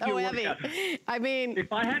can do your workout. I mean,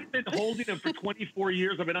 if I hadn't been holding them for 24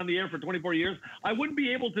 years, I've been on the air for 24 years, I wouldn't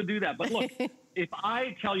be able to do that. But look, if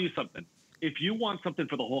I tell you something, if you want something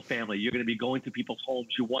for the whole family, you're going to be going to people's homes.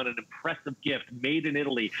 You want an impressive gift made in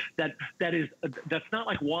Italy that's not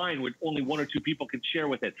like wine, which only one or two people can share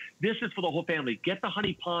with it. This is for the whole family. Get the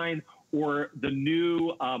honey pine or the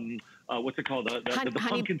new what's it called? The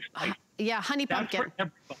pumpkin spice. Yeah, honey pumpkin. That's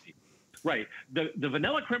for everybody. Right. The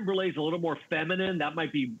vanilla creme brulee is a little more feminine. That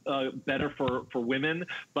might be better for women.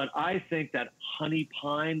 But I think that honey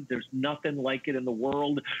pine, there's nothing like it in the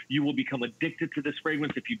world. You will become addicted to this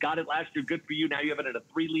fragrance. If you got it last year, good for you. Now you have it in a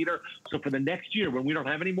 3-liter. So for the next year, when we don't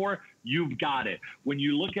have any more, you've got it. When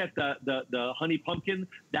you look at the honey pumpkin,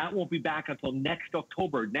 that won't be back until next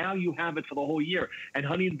October. Now you have it for the whole year. And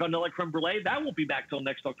honey and vanilla creme brulee, that won't be back till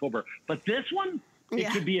next October. But this one,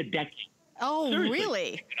 it could be a decade. Oh, Seriously.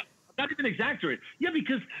 Really? Not even exaggerate. Yeah,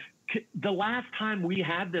 because the last time we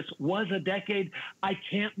had this was a decade. I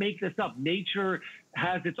can't make this up. Nature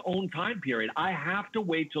has its own time period. I have to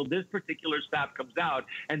wait till this particular sap comes out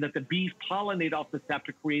and that the bees pollinate off the sap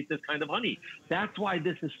to create this kind of honey. That's why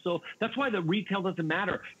this is so, that's why the retail doesn't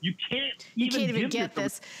matter. You can't even get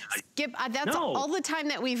this. Skip, that's all the time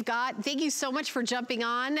that we've got. Thank you so much for jumping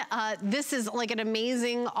on. This is like an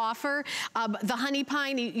amazing offer. The honey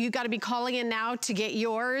pine, you got to be calling in now to get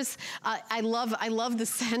yours. I love the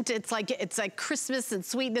scent. It's like Christmas and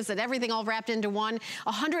sweetness and everything all wrapped into one.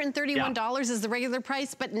 $131 is the regular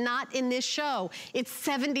price, but not in this show. It's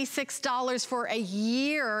 $76 for a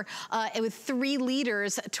year with 3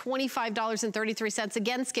 liters, $25.33.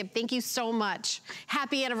 Again, Skip, thank you so much.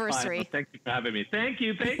 Happy anniversary. Well, thank you for having me. Thank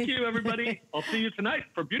you, everybody. I'll see you tonight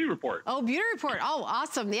for Beauty Report. Oh, Beauty Report. Oh,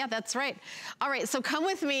 awesome. Yeah, that's right. All right, so come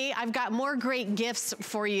with me. I've got more great gifts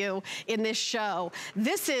for you in this show.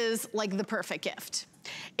 This is like the perfect gift.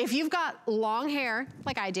 If you've got long hair,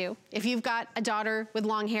 like I do, if you've got a daughter with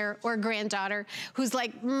long hair or a granddaughter who's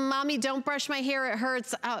like, Mommy, don't brush my hair, it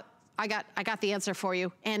hurts. I got the answer for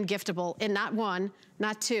you, and giftable, in not 1,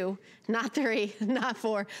 not 2, not 3, not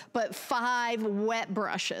 4, but 5 wet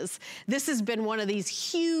brushes. This has been one of these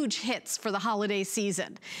huge hits for the holiday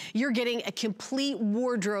season. You're getting a complete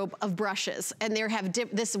wardrobe of brushes, and there have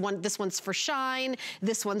this one's for shine,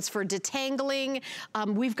 this one's for detangling.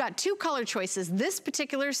 We've got 2 color choices. This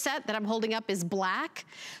particular set that I'm holding up is black,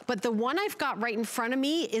 but the one I've got right in front of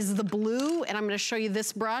me is the blue, and I'm gonna show you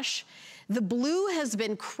this brush. The blue has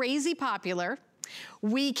been crazy popular.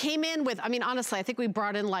 We came in with, I mean, honestly, I think we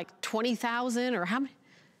brought in like 20,000 or how many?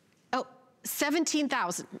 Oh,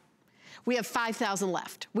 17,000. We have 5,000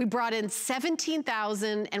 left. We brought in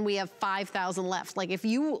 17,000 and we have 5,000 left. Like if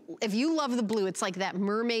you love the blue, it's like that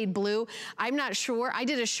mermaid blue. I'm not sure. I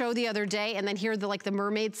did a show the other day and then here are the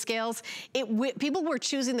mermaid scales. People were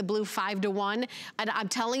choosing the blue 5 to 1. And I'm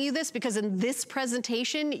telling you this because in this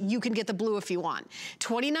presentation, you can get the blue if you want.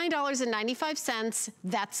 $29.95.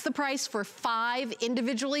 That's the price for 5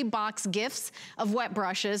 individually boxed gifts of wet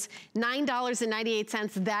brushes.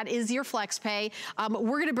 $9.98. That is your flex pay.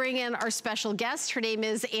 We're gonna bring in our special guest. Her name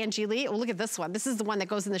is Angie Lee. Oh, look at this one. This is the one that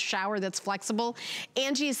goes in the shower that's flexible.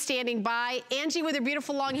 Angie is standing by. Angie with her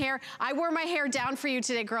beautiful long hair. I wore my hair down for you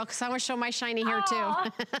today, girl, because I want to show my shiny hair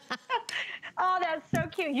too. Oh, that's so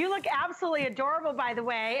cute. You look absolutely adorable, by the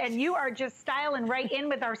way, and you are just styling right in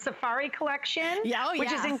with our safari collection,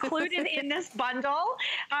 which is included in this bundle.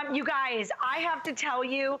 You guys, I have to tell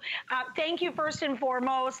you, thank you first and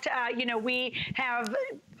foremost. You know, we have,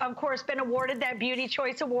 of course, been awarded that Beauty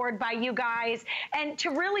Choice Award by you guys, and to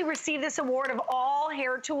really receive this award of all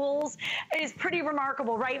hair tools is pretty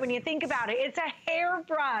remarkable, right? When you think about it, it's a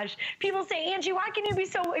hairbrush. People say, Angie, why can you be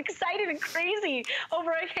so excited and crazy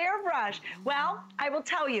over a hairbrush? Well, I will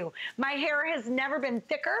tell you, my hair has never been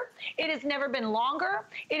thicker. It has never been longer.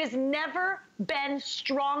 It has never been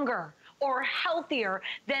stronger or healthier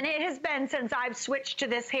than it has been since I've switched to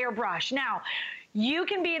this hairbrush. Now, you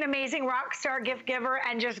can be an amazing rock star gift giver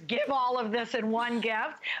and just give all of this in one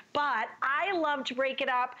gift, but I love to break it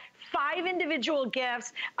up. 5 individual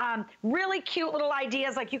gifts, really cute little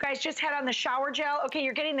ideas like you guys just had on the shower gel. Okay,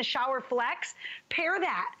 you're getting the shower flex. Pair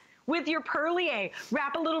that with your Perlier.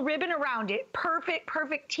 Wrap a little ribbon around it. Perfect,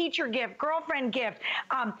 perfect teacher gift, girlfriend gift.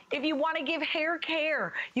 If you want to give hair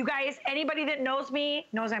care, you guys, anybody that knows me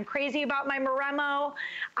knows I'm crazy about my Moremo.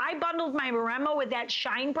 I bundled my Moremo with that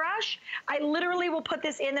shine brush. I literally will put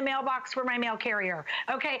this in the mailbox for my mail carrier.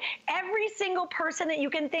 Okay, every single person that you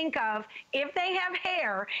can think of, if they have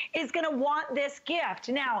hair, is going to want this gift.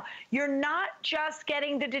 Now, you're not just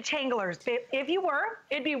getting the detanglers. If you were,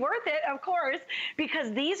 it'd be worth it, of course,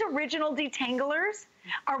 because these original detanglers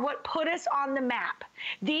are what put us on the map.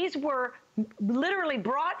 These were literally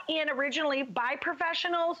brought in originally by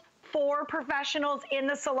professionals for professionals in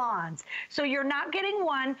the salons. So you're not getting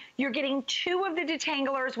one, you're getting 2 of the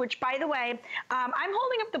detanglers, which, by the way, I'm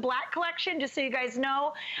holding up the black collection just so you guys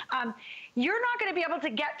know. You're not going to be able to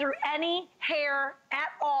get through any hair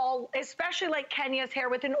at all, especially like Kenya's hair,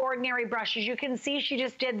 with an ordinary brush. As you can see, she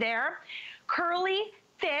just did there. Curly,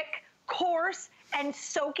 thick, coarse, and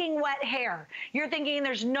soaking wet hair. You're thinking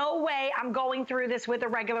there's no way I'm going through this with a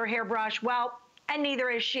regular hairbrush. Well, and neither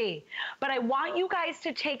is she. But I want you guys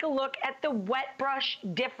to take a look at the wet brush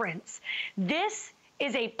difference. This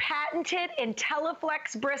is a patented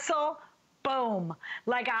IntelliFlex bristle. Boom,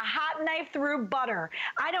 like a hot knife through butter.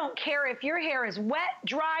 I don't care if your hair is wet,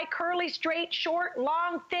 dry, curly, straight, short,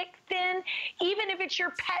 long, thick, thin, even if it's your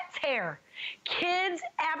pet's hair. Kids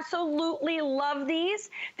absolutely love these.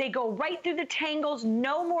 They go right through the tangles,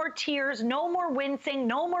 no more tears, no more wincing,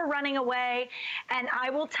 no more running away. And I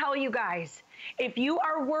will tell you guys, if you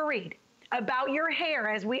are worried about your hair,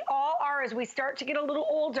 as we all are as we start to get a little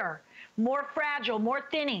older, more fragile, more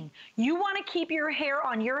thinning, you want to keep your hair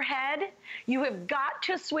on your head, you have got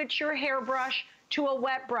to switch your hairbrush to a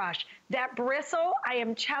wet brush. That bristle, I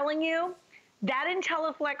am telling you, that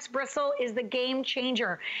IntelliFlex bristle is the game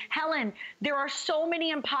changer. Helen, there are so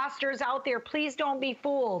many imposters out there. Please don't be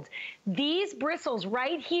fooled. These bristles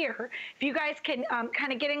right here, if you guys can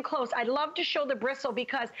kind of get in close, I'd love to show the bristle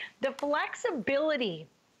because the flexibility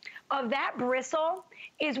of that bristle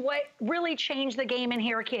is what really changed the game in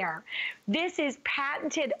hair care. This is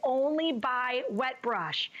patented only by Wet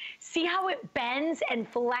Brush. See how it bends and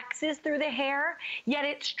flexes through the hair, yet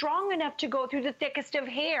it's strong enough to go through the thickest of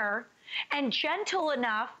hair and gentle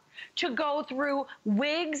enough to go through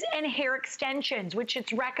wigs and hair extensions, which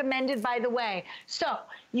it's recommended, by the way. So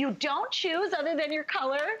you don't choose other than your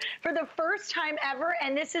color for the first time ever,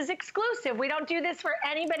 and this is exclusive. We don't do this for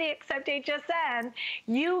anybody except HSN.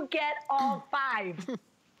 You get all 5.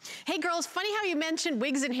 Hey girls, funny how you mentioned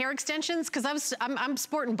wigs and hair extensions, because I'm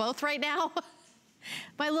sporting both right now.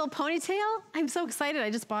 My little ponytail, I'm so excited,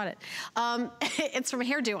 I just bought it. It's from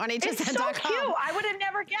Hairdo on HSN.com. It's so cute, I would have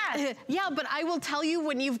never guessed. Yeah, but I will tell you,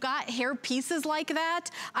 when you've got hair pieces like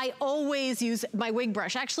that, I always use my wig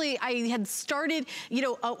brush. Actually, I had started, you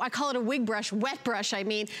know, I call it a wig brush, wet brush I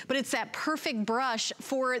mean, but it's that perfect brush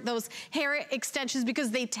for those hair extensions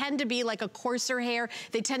because they tend to be like a coarser hair.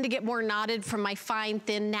 They tend to get more knotted from my fine,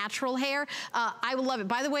 thin, natural hair. I will love it.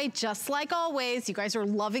 By the way, just like always, you guys are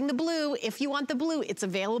loving the blue. If you want the blue, it's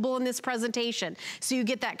available in this presentation. So you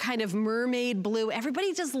get that kind of mermaid blue.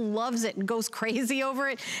 Everybody just loves it and goes crazy over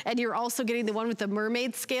it. And you're also getting the one with the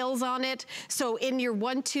mermaid scales on it. So in your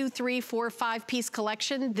 1, 2, 3, 4, 5 piece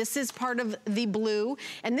collection, this is part of the blue.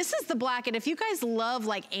 And this is the black. And if you guys love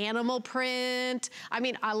like animal print, I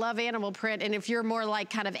mean, I love animal print. And if you're more like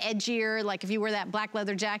kind of edgier, like if you wear that black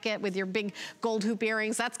leather jacket with your big gold hoop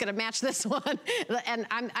earrings, that's gonna match this one. And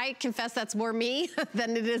I confess that's more me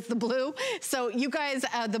than it is the blue. So you guys,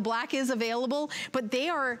 the black is available, but they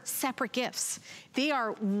are separate gifts. They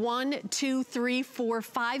are 1, 2, 3, 4,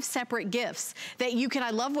 5 separate gifts that you can, I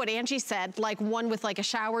love what Angie said, like one with like a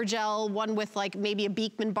shower gel, one with like maybe a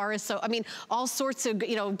Beekman bar. So, I mean, all sorts of,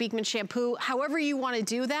 you know, Beekman shampoo, however you want to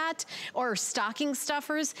do that, or stocking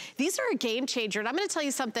stuffers. These are a game changer. And I'm going to tell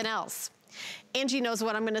you something else. Angie knows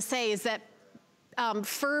what I'm going to say is that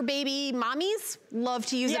fur baby mommies love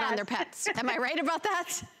to use it on their pets. Am I right about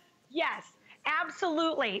that? Yes.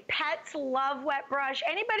 Absolutely. Pets love Wet Brush.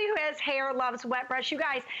 Anybody who has hair loves Wet Brush. You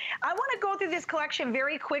guys, I want to go through this collection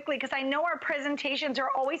very quickly because I know our presentations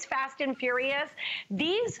are always fast and furious.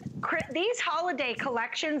 These holiday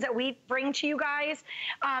collections that we bring to you guys,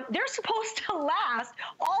 they're supposed to last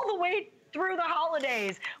all the way through the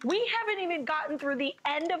holidays. We haven't even gotten through the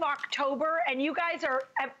end of October, and you guys are,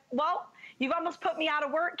 well, you've almost put me out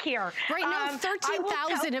of work here. Right now,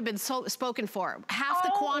 13,000 have been spoken for. Half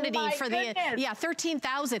the quantity for the, yeah,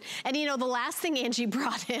 13,000. And you know, the last thing Angie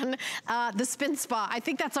brought in, the spin spa, I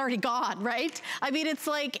think that's already gone, right? I mean, it's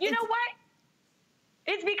like. You know what?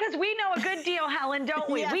 It's because we know a good deal, Helen, don't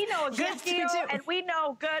we? Yes. We know a good Yes, deal, and we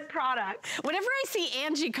know good products. Whenever I see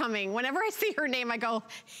Angie coming, whenever I see her name, I go,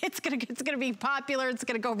 it's gonna be popular. It's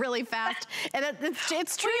gonna go really fast, and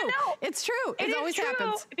it's true. Well, you know, it's true. It always true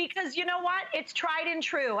happens. Because you know what? It's tried and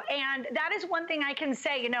true, and that is one thing I can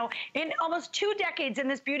say. You know, in almost 2 decades in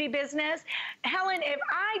this beauty business, Helen, if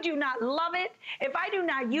I do not love it, if I do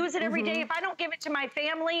not use it every day, if I don't give it to my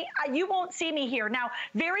family, you won't see me here. Now,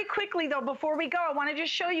 very quickly though, before we go, I want to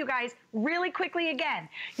just show you guys really quickly again.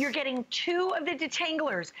 You're getting 2 of the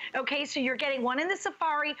detanglers. Okay, so you're getting one in the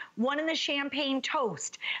Safari, one in the Champagne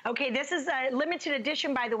Toast. Okay, this is a limited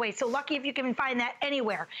edition, by the way, so lucky if you can find that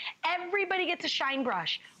anywhere. Everybody gets a shine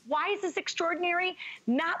brush. Why is this extraordinary?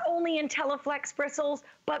 Not only IntelliFlex bristles,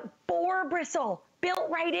 but boar bristle built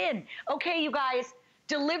right in. Okay, you guys,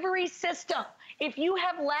 delivery system. If you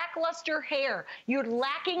have lackluster hair, you're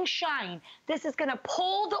lacking shine, this is gonna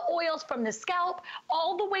pull the oils from the scalp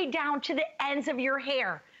all the way down to the ends of your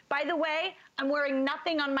hair. By the way, I'm wearing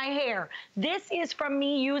nothing on my hair. This is from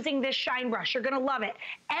me using this shine brush. You're gonna love it.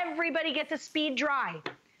 Everybody gets a speed dry.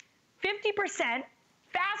 50%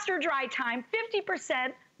 faster dry time,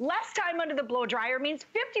 50% less time under the blow dryer means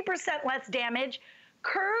 50% less damage,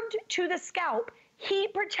 curved to the scalp,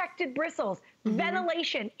 heat protected bristles,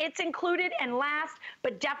 ventilation, it's included, and last,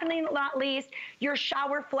 but definitely not least, your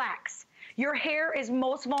shower flex. Your hair is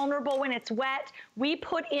most vulnerable when it's wet. We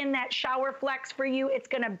put in that shower flex for you. It's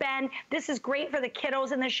gonna bend. This is great for the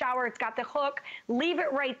kiddos in the shower. It's got the hook. Leave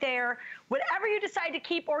it right there. Whatever you decide to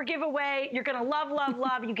keep or give away, you're gonna love, love,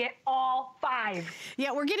 love. You get all 5.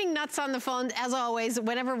 Yeah, we're getting nuts on the phone, as always,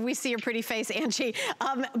 whenever we see your pretty face, Angie.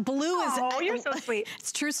 Blue is... Oh, you're so sweet.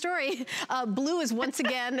 It's a true story. Blue is once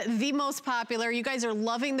again the most popular. You guys are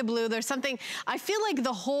loving the blue. There's something... I feel like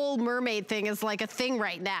the whole mermaid thing is like a thing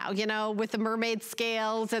right now, you know, with the mermaid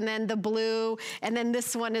scales and then the blue, and then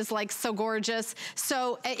this one is like so gorgeous.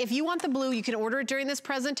 So if you want the blue, you can order it during this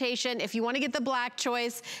presentation. If you want to get the black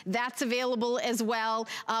choice, that's available as well.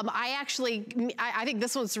 I think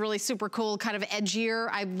this one's really super cool, kind of edgier.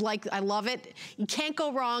 I love it. You can't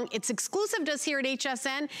go wrong. It's exclusive to us here at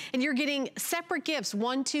HSN, and you're getting separate gifts,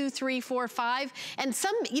 1, 2, 3, 4, 5. And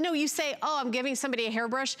some, you know, you say, oh, I'm giving somebody a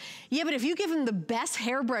hairbrush. Yeah, but if you give them the best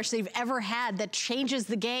hairbrush they've ever had, that changes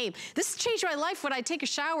the game. This changed my life when I take a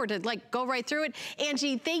shower to like go right through it.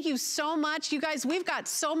 Angie, thank you so much. You guys, we've got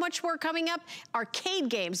so much more coming up. Arcade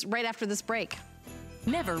games right after this break.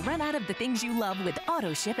 Never run out of the things you love with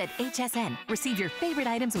AutoShip at HSN. Receive your favorite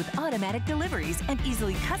items with automatic deliveries and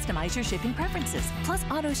easily customize your shipping preferences. Plus,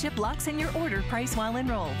 AutoShip locks in your order price while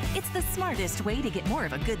enrolled. It's the smartest way to get more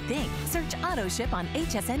of a good thing. Search AutoShip on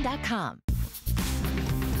hsn.com.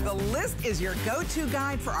 The list is your go-to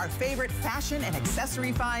guide for our favorite fashion and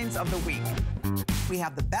accessory finds of the week. We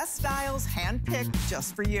have the best styles hand-picked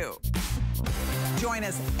just for you. Join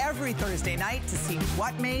us every Thursday night to see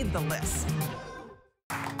what made the list.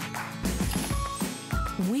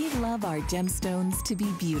 We love our gemstones to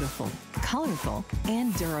be beautiful, colorful,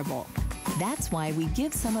 and durable. That's why we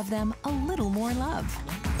give some of them a little more love.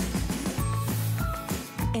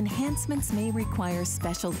 Enhancements may require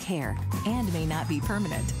special care and may not be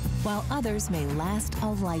permanent, while others may last a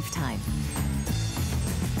lifetime.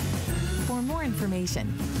 For more information,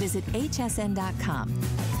 visit hsn.com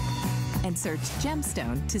and search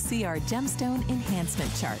gemstone to see our gemstone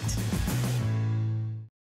enhancement chart.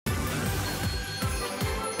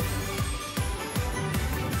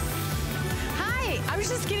 I was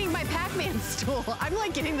just getting my Pac-Man stool. I'm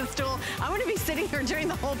like getting the stool. I'm going to be sitting here during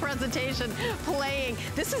the whole presentation playing.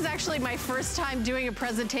 This is actually my first time doing a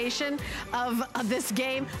presentation of this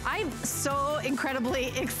game. I'm so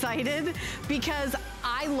incredibly excited because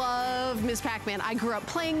I love Ms. Pac-Man. I grew up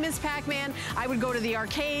playing Ms. Pac-Man. I would go to the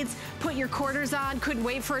arcades, put your quarters on, couldn't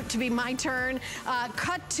wait for it to be my turn.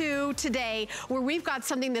 Cut to today, where we've got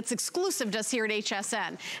something that's exclusive to us here at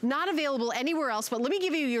HSN. Not available anywhere else, but let me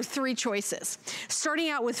give you your 3 choices. Starting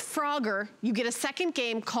out with Frogger, you get a second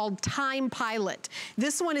game called Time Pilot.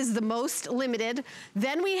 This one is the most limited.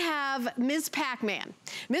 Then we have Ms. Pac-Man.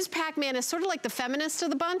 Ms. Pac-Man is sort of like the feminist of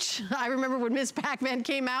the bunch. I remember when Ms. Pac-Man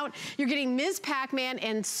came out. You're getting Ms. Pac-Man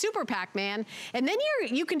and Super Pac-Man, and then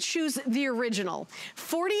you can choose the original.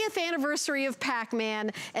 40th anniversary of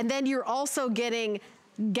Pac-Man, and then you're also getting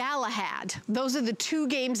Galahad. Those are the 2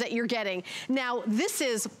 games that you're getting. Now, this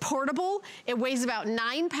is portable. It weighs about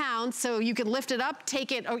 9 pounds, so you can lift it up,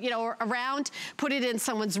 take it, you know, around, put it in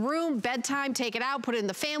someone's room, bedtime, take it out, put it in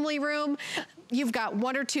the family room. You've got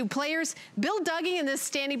 1 or 2 players. Bill Duggan is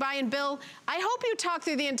standing by, and Bill, I hope you talk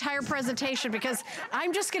through the entire presentation because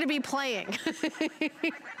I'm just gonna be playing.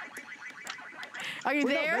 Are you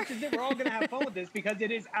there? No, this is it. We're all going to have fun with this because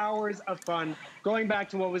it is hours of fun going back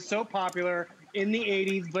to what was so popular in the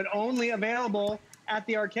 80s, but only available at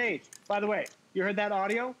the arcades. By the way, you heard that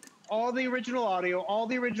audio? All the original audio, all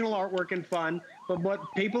the original artwork and fun, but what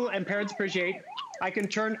people and parents appreciate, I can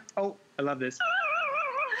turn, oh, I love this.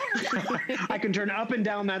 I can turn up and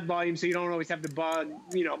down that volume so you don't always have to bug,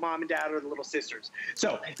 you know, mom and dad or the little sisters.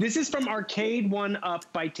 So this is from Arcade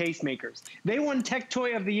 1-Up by Tastemakers. They won Tech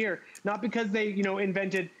Toy of the Year, not because they, you know,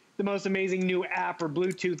 invented the most amazing new app or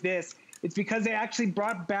Bluetooth this. It's because they actually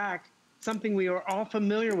brought back something we are all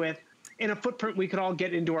familiar with in a footprint we could all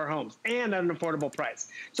get into our homes and at an affordable price.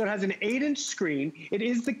 So it has an 8-inch screen. It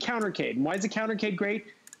is the Countercade. And why is the Countercade great?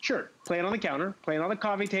 Sure, play it on the counter, play it on the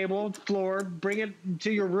coffee table, floor, bring it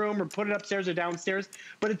to your room or put it upstairs or downstairs.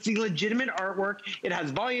 But it's the legitimate artwork. It has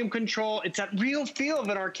volume control. It's that real feel of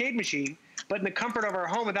an arcade machine, but in the comfort of our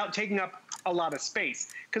home without taking up a lot of space.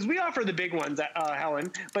 Because we offer the big ones,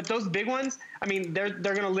 Helen, but those big ones, I mean, they're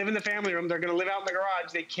going to live in the family room. They're going to live out in the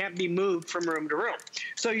garage. They can't be moved from room to room.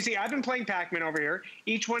 So you see, I've been playing Pac-Man over here.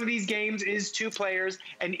 Each one of these games is 2 players,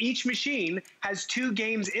 and each machine has 2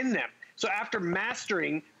 games in them. So after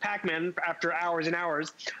mastering Pac-Man after hours and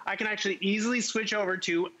hours, I can actually easily switch over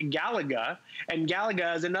to Galaga. And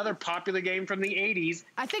Galaga is another popular game from the 80s.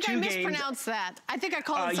 I think I mispronounced that. I think I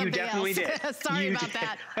called it something else. You definitely did. Sorry about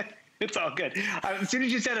that. It's all good. As soon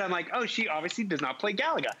as you said it, I'm like, oh, she obviously does not play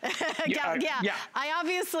Galaga. Yeah. I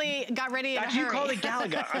obviously got ready in a hurry. You called it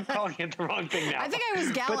Galaga. I'm calling it the wrong thing now. I think I was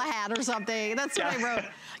Galahad or something. That's what I wrote.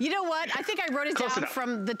 You know what? I think I wrote it down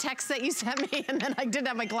from the text that you sent me, and then I didn't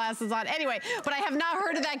have my glasses on. Anyway, but I have not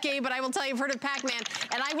heard of that game, but I will tell you, I've heard of Pac-Man,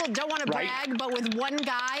 and I don't want to brag, but with one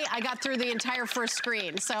guy, I got through the entire first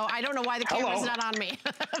screen. So I don't know why the camera's not on me.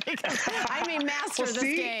 Because I may master this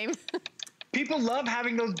game. People love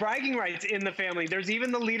having those bragging rights in the family. There's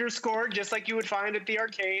even the leader score, just like you would find at the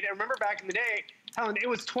arcade. And remember back in the day, Helen, it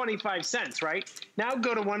was 25 cents, right? Now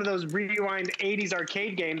go to one of those rewind 80s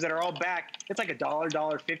arcade games that are all back. It's like $1,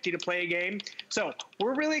 $1.50 to play a game. So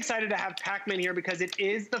we're really excited to have Pac-Man here because it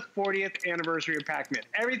is the 40th anniversary of Pac-Man.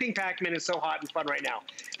 Everything Pac-Man is so hot and fun right now.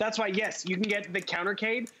 That's why, yes, you can get the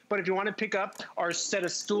Countercade, but if you want to pick up our set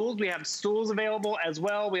of stools, we have stools available as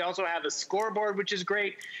well. We also have a scoreboard, which is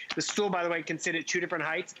great. The stool, by the way, can sit at 2 different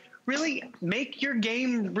heights. Really make your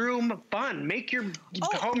game room fun. Make your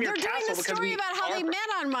home your castle. They're doing the story about how they met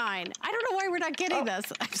on mine. I don't know why we're not getting this.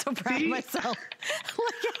 I'm so proud of myself.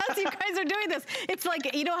 Look, as you guys are doing this, it's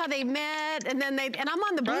like, you know how they met, and then and I'm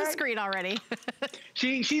on the blue screen already.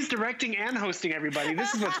 She's directing and hosting everybody.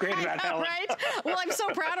 This is what's great about Helen. Right? Well, I'm so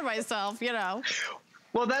proud of myself, you know.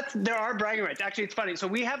 Well, there are bragging rights. Actually, it's funny. So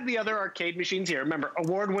we have the other arcade machines here. Remember,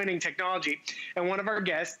 award-winning technology. And one of our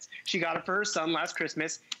guests, she got it for her son last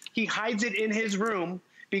Christmas. He hides it in his room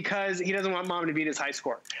because he doesn't want mom to beat his high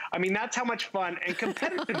score. I mean, that's how much fun and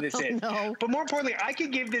competitive this is. No. But more importantly, I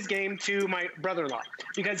could give this game to my brother-in-law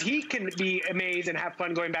because he can be amazed and have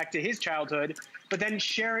fun going back to his childhood, but then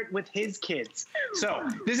share it with his kids. So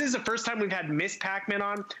this is the first time we've had Miss Pac-Man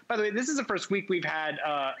on. By the way, this is the first week we've had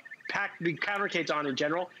the Countercade's on in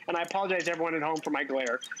general, and I apologize to everyone at home for my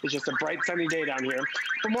glare. It's just a bright sunny day down here.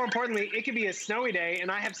 But more importantly, it could be a snowy day, and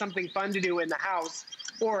I have something fun to do in the house.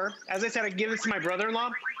 Or, as I said, I give this to my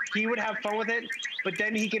brother-in-law. He would have fun with it, but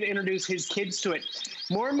then he could introduce his kids to it.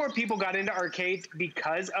 More and more people got into arcades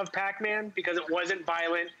because of Pac-Man, because it wasn't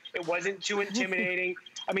violent, it wasn't too intimidating.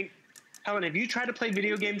 I mean, Helen, have you tried to play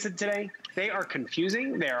video games today? They are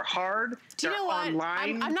confusing. They are hard. Do you know what?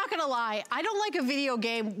 Online. I'm not going to lie. I don't like a video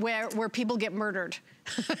game where people get murdered.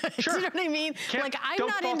 Sure. Do you know what I mean? Like, I'm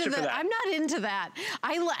not into that. I'm not into that.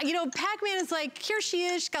 You know, Pac-Man is like, here she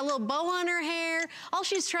is. She's got a little bow on her hair. All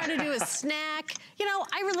she's trying to do is snack. You know,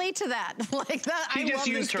 I relate to that. Like that. She just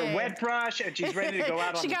used her wet brush and she's ready to go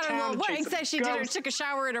out on the town. She got her little wet. She took a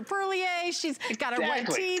shower in her Perlier. She's got her white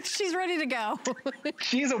teeth. She's ready to go.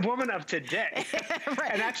 She's a woman of today.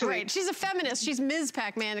 Right. And actually, right. She's a feminist. She's Ms.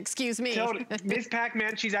 Pac-Man. Excuse me. So Ms.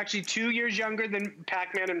 Pac-Man. She's actually 2 years younger than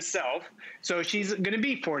Pac-Man himself. So she's going to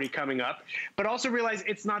be 40 coming up, but also realize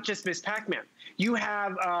it's not just Miss Pac-Man. You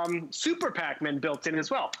have Super Pac-Man built in as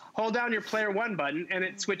well. Hold down your player 1 button and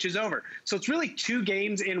it switches over. So it's really 2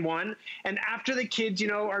 games in one. And after the kids, you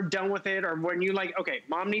know, are done with it, or when you like, okay,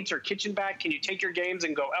 mom needs her kitchen back, can you take your games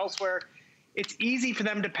and go elsewhere? It's easy for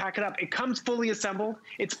them to pack it up. It comes fully assembled.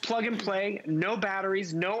 It's plug and play, no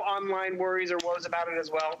batteries, no online worries or woes about it as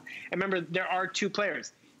well. And remember, there are 2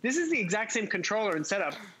 players. This is the exact same controller and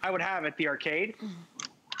setup I would have at the arcade.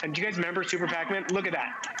 And do you guys remember Super Pac-Man? Look at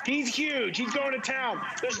that. He's huge. He's going to town.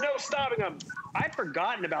 There's no stopping him. I'd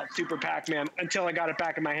forgotten about Super Pac-Man until I got it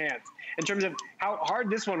back in my hands in terms of how hard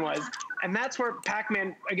this one was. And that's where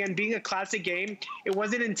Pac-Man, again, being a classic game, it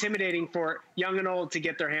wasn't intimidating for young and old to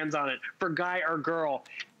get their hands on it, for guy or girl.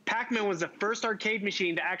 Pac-Man was the first arcade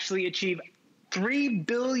machine to actually achieve $3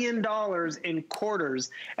 billion in quarters.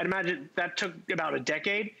 And imagine that took about a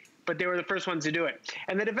decade, but they were the first ones to do it.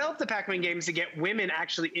 And they developed the Pac-Man games to get women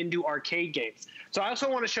actually into arcade games. So I also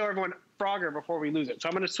want to show everyone Frogger before we lose it. So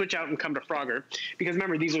I'm going to switch out and come to Frogger because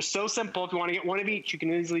remember, these are so simple. If you want to get one of each, you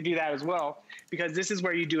can easily do that as well because this is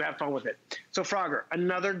where you do have fun with it. So Frogger,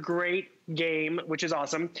 another great game, which is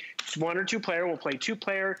awesome. It's 1 or 2 player. We'll play 2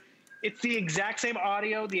 player. It's the exact same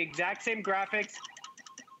audio, the exact same graphics.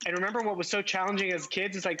 And remember what was so challenging as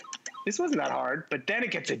kids? It's like, this wasn't that hard, but then it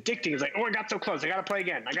gets addicting. It's like, oh, I got so close. I got to play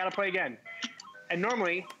again. I got to play again. And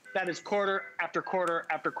normally that is quarter after quarter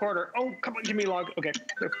after quarter. Oh, come on, give me log. Okay,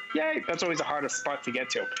 yay. That's always the hardest spot to get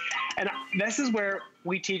to. And this is where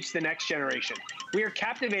we teach the next generation. We are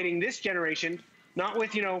captivating this generation, not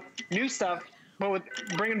with, new stuff, but with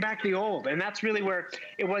bringing back the old. And that's really where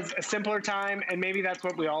it was a simpler time. And maybe that's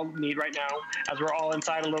what we all need right now as we're all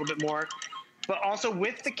inside a little bit more. But also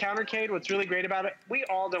with the countercade, what's really great about it, we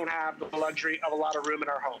all don't have the luxury of a lot of room in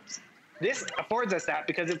our homes. This affords us that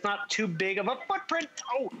because it's not too big of a footprint.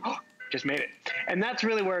 Oh, just made it. And that's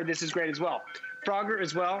really where this is great as well. Frogger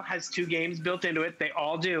as well has 2 games built into it. They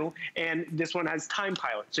all do. And this one has Time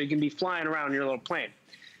Pilot, so you can be flying around your little plane.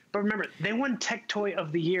 But remember, they won Tech Toy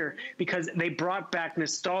of the Year because they brought back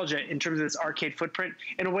nostalgia in terms of this arcade footprint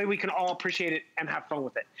in a way we can all appreciate it and have fun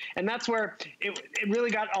with it. And that's where it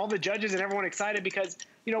really got all the judges and everyone excited because,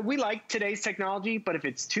 we like today's technology, but if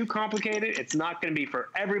it's too complicated, it's not going to be for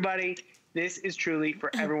everybody. This is truly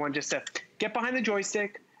for everyone just to get behind the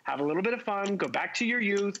joystick, have a little bit of fun, go back to your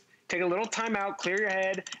youth, take a little time out, clear your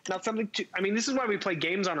head. Not something this is why we play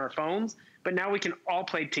games on our phones, but now we can all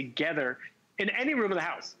play together in any room of the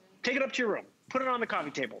house. Take it up to your room. Put it on the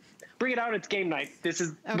coffee table. Bring it out. It's game night. This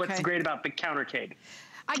is what's great about the countercade.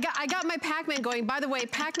 I got my Pac-Man going. By the way,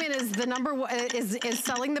 Pac-Man is the is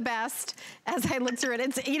selling the best as I look through it.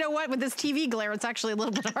 It's, you know what, with this TV glare, it's actually a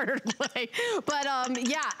little bit harder to play. But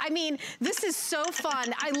yeah, this is so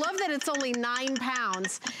fun. I love that it's only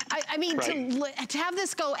 £9. To have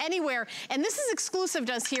this go anywhere, and this is exclusive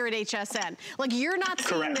to us here at HSN. Like, you're not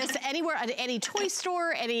seeing this anywhere at any toy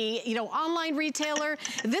store, any, online retailer.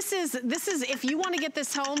 This is, if you want to get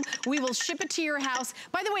this home, we will ship it to your house.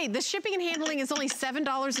 By the way, the shipping and handling is only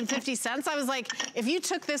 $7.50. I was like, if you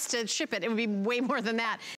took this to ship it, it would be way more than that.